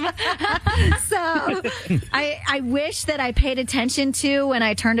 Same. So I wish that I paid attention to when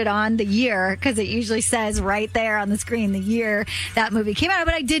I turned it on the year, because it usually says right there on the screen the year that movie came out,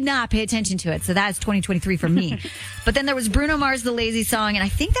 but I did not pay attention to it. So that's 2023 for me. But then there was Bruno Mars, The Lazy Song, and I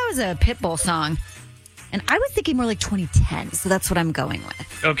think that was a Pitbull song. And I was thinking more like 2010, so that's what I'm going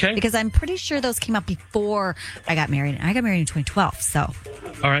with. Okay. Because I'm pretty sure those came out before I got married. And I got married in 2012, so.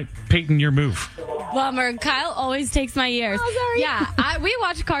 All right, Peyton, your move. Bummer. Kyle always takes my years. Oh, sorry. Yeah, we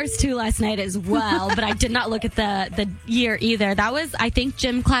watched Cars 2 last night as well, but I did not look at the year either. That was, I think,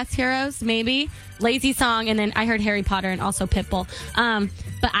 Gym Class Heroes, maybe. Lazy Song, and then I heard Harry Potter and also Pitbull.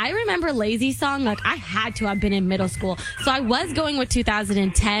 But I remember Lazy Song, like I had to have been in middle school. So I was going with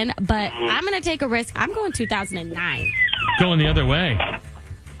 2010, but I'm going to take a risk. I'm going 2009. Going the other way.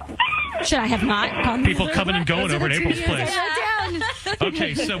 Should I have not gone? People coming and going over at April's place.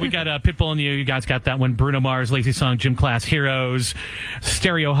 Okay, so we got Pitbull and you guys got that one. Bruno Mars, Lazy Song, Gym Class Heroes,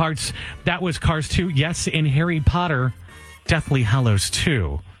 Stereo Hearts. That was Cars 2. Yes, in Harry Potter, Deathly Hallows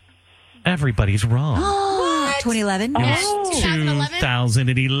 2. Everybody's wrong. 2011? It was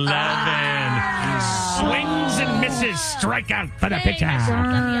 2011. Swings and misses. Strike out for the pitcher.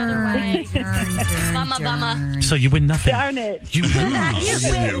 Bumma. So you win nothing. Darn it. You lose.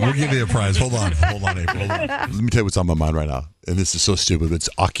 We'll give you a prize. Hold on, April. Hold on. Let me tell you what's on my mind right now. And this is so stupid, but it's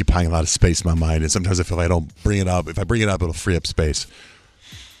occupying a lot of space in my mind. And sometimes I feel like I don't bring it up. If I bring it up, it'll free up space.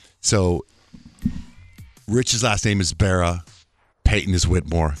 So, Rich's last name is Barra. Peyton is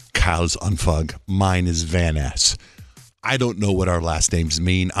Whitmore. Kyle's Unfug. Mine is Van Ness. I don't know what our last names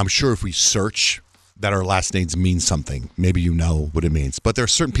mean. I'm sure if we search that our last names mean something, maybe you know what it means. But there are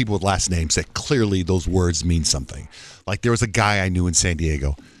certain people with last names that clearly those words mean something. Like there was a guy I knew in San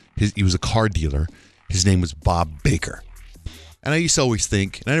Diego. He was a car dealer. His name was Bob Baker. And I used to always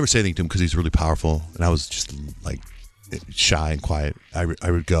think, and I never say anything to him because he's really powerful, and I was just like shy and quiet. I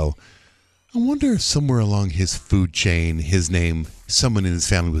would go, I wonder if somewhere along his food chain, his name, someone in his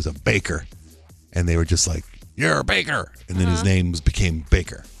family was a baker. And they were just like, you're a baker. And then his name became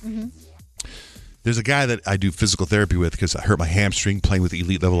Baker. Mm-hmm. There's a guy that I do physical therapy with because I hurt my hamstring playing with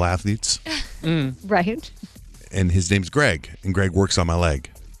elite level athletes. Right. And his name's Greg. And Greg works on my leg.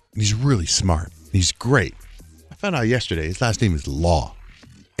 And he's really smart. He's great. I found out yesterday his last name is Law.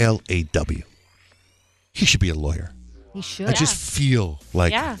 L-A-W. He should be a lawyer. He should. I just feel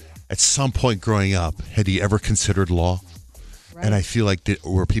like at some point growing up, had he ever considered law? Right. And I feel like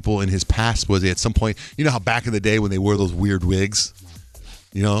were people in his past, was he at some point, you know how back in the day when they wore those weird wigs?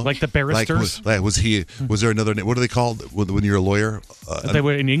 You know? Like the barristers? Was there another name? What are they called when you're a lawyer? They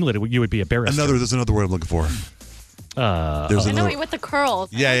were in England, you would be a barrister. There's another word I'm looking for. I know with the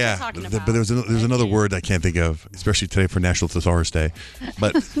curls. Yeah. But there's another word I can't think of, especially today for National Thesaurus Day.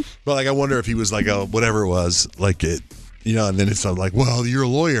 But like I wonder if he was like a whatever it was, like it, you know. And then it's like, well, you're a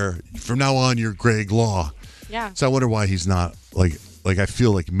lawyer from now on. You're Greg Law. Yeah. So I wonder why he's not like I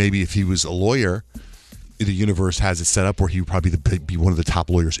feel like maybe if he was a lawyer, the universe has it set up where he would probably be one of the top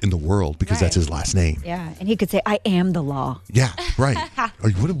lawyers in the world because that's his last name. Yeah, and he could say, I am the law. Yeah, right.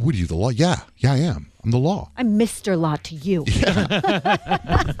 What are you, the law? Yeah, I am. I'm the law. I'm Mr. Law to you. Yeah.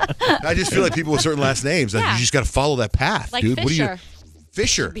 I just feel like people with certain last names, you just got to follow that path, like dude. Fisher. What are you?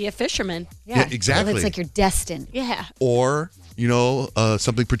 Fisher. Be a fisherman. Yeah, exactly. Well, it's like you're destined. Yeah. Or,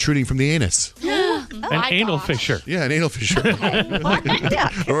 something protruding from the anus. An anal fisher. Yeah, an anal fisher.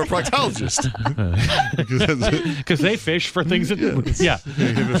 Or a proctologist. Because they fish for things that... Yeah.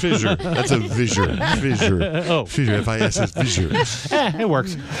 A fissure. That's a fissure. Fissure. Oh. Fissure. F-I-S-S. Fissure. It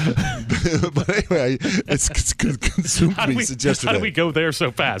works. But anyway, it's consumed me since yesterday. How do we go there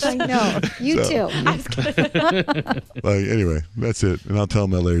so fast? I know. You too. Anyway, that's it. And I'll tell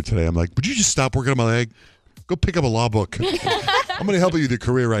him that later today. I'm like, would you just stop working on my leg? Go pick up a law book. I'm going to help you with your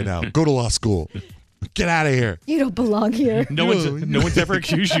career right now. Go to law school. Get out of here. You don't belong here. No one's ever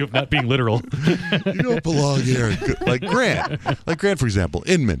accused you of not being literal. You don't belong here. Like Grant. Like Grant, for example.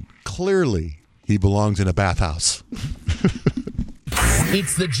 Inman. Clearly, he belongs in a bathhouse.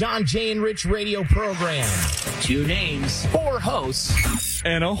 It's the John, Jay, and Rich radio program. 2 names, 4 hosts,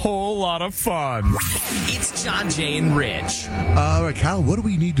 and a whole lot of fun. It's John, Jay, and Rich. All right, Kyle, what do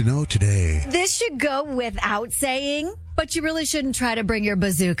we need to know today? This should go without saying, but you really shouldn't try to bring your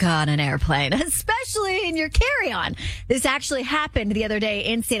bazooka on an airplane, especially in your carry-on. This actually happened the other day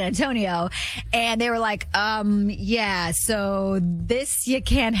in San Antonio, and they were like, yeah, so this, you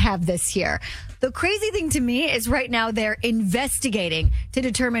can't have this here. The crazy thing to me is right now they're investigating to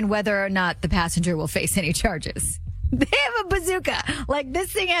determine whether or not the passenger will face any charges. They have a bazooka. Like,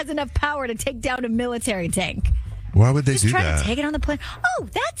 this thing has enough power to take down a military tank. Why would they Just do try that? to take it on the plane. Oh,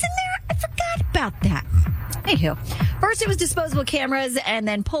 that's in there? I forgot about that. Anywho, first it was disposable cameras and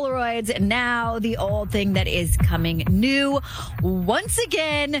then Polaroids, and now the old thing that is coming new once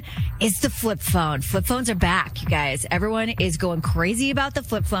again is the flip phone. Flip phones are back, you guys. Everyone is going crazy about the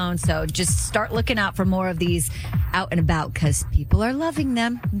flip phone, so just start looking out for more of these out and about because people are loving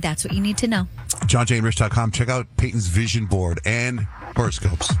them. That's what you need to know. JohnJayandRich.com. Check out Peyton's vision board and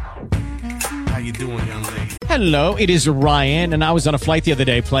horoscopes. How you doing, young lady? Hello, it is Ryan, and I was on a flight the other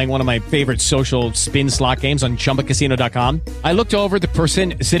day playing one of my favorite social spin slot games on ChumbaCasino.com. I looked over at the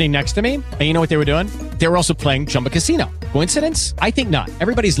person sitting next to me, and you know what they were doing? They were also playing Chumba Casino. Coincidence? I think not.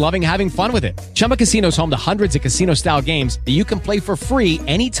 Everybody's loving having fun with it. Chumba Casino is home to hundreds of casino-style games that you can play for free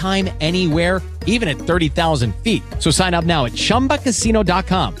anytime, anywhere, even at 30,000 feet. So sign up now at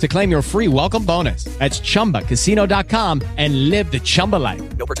ChumbaCasino.com to claim your free welcome bonus. That's ChumbaCasino.com and live the Chumba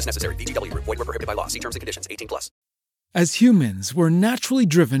life. No purchase necessary. VGW. Void where prohibited by law. See terms and conditions. 18+. As humans, we're naturally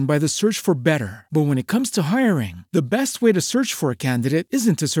driven by the search for better. But when it comes to hiring, the best way to search for a candidate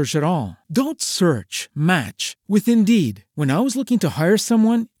isn't to search at all. Don't search, match with Indeed. When I was looking to hire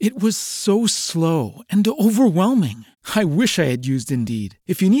someone, it was so slow and overwhelming. I wish I had used Indeed.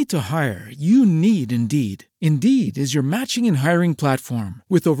 If you need to hire, you need Indeed. Indeed is your matching and hiring platform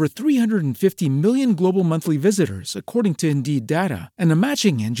with over 350 million global monthly visitors, according to Indeed data, and a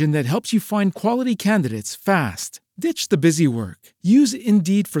matching engine that helps you find quality candidates fast. Ditch the busy work. Use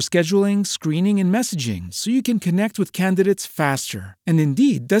Indeed for scheduling, screening, and messaging so you can connect with candidates faster. And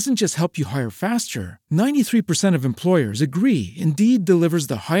Indeed doesn't just help you hire faster. 93% of employers agree Indeed delivers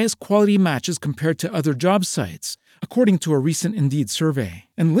the highest quality matches compared to other job sites, according to a recent Indeed survey.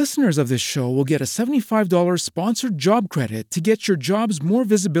 And listeners of this show will get a $75 sponsored job credit to get your jobs more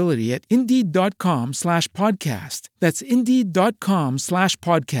visibility at Indeed.com/podcast. That's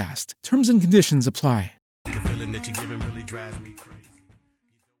Indeed.com/podcast. Terms and conditions apply. The feeling that you're giving really drives me crazy.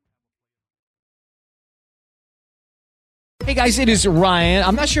 Hey guys, it is Ryan.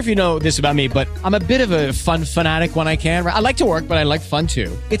 I'm not sure if you know this about me, but I'm a bit of a fun fanatic when I can. I like to work, but I like fun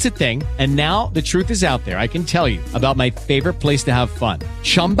too. It's a thing. And now the truth is out there. I can tell you about my favorite place to have fun.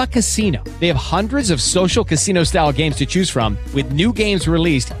 Chumba Casino. They have hundreds of social casino style games to choose from with new games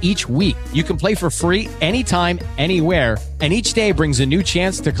released each week. You can play for free anytime, anywhere. And each day brings a new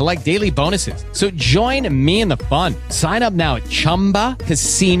chance to collect daily bonuses. So join me in the fun. Sign up now at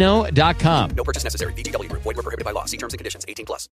ChumbaCasino.com. No purchase necessary. VGW. Void where prohibited by law. See terms and conditions. 18+.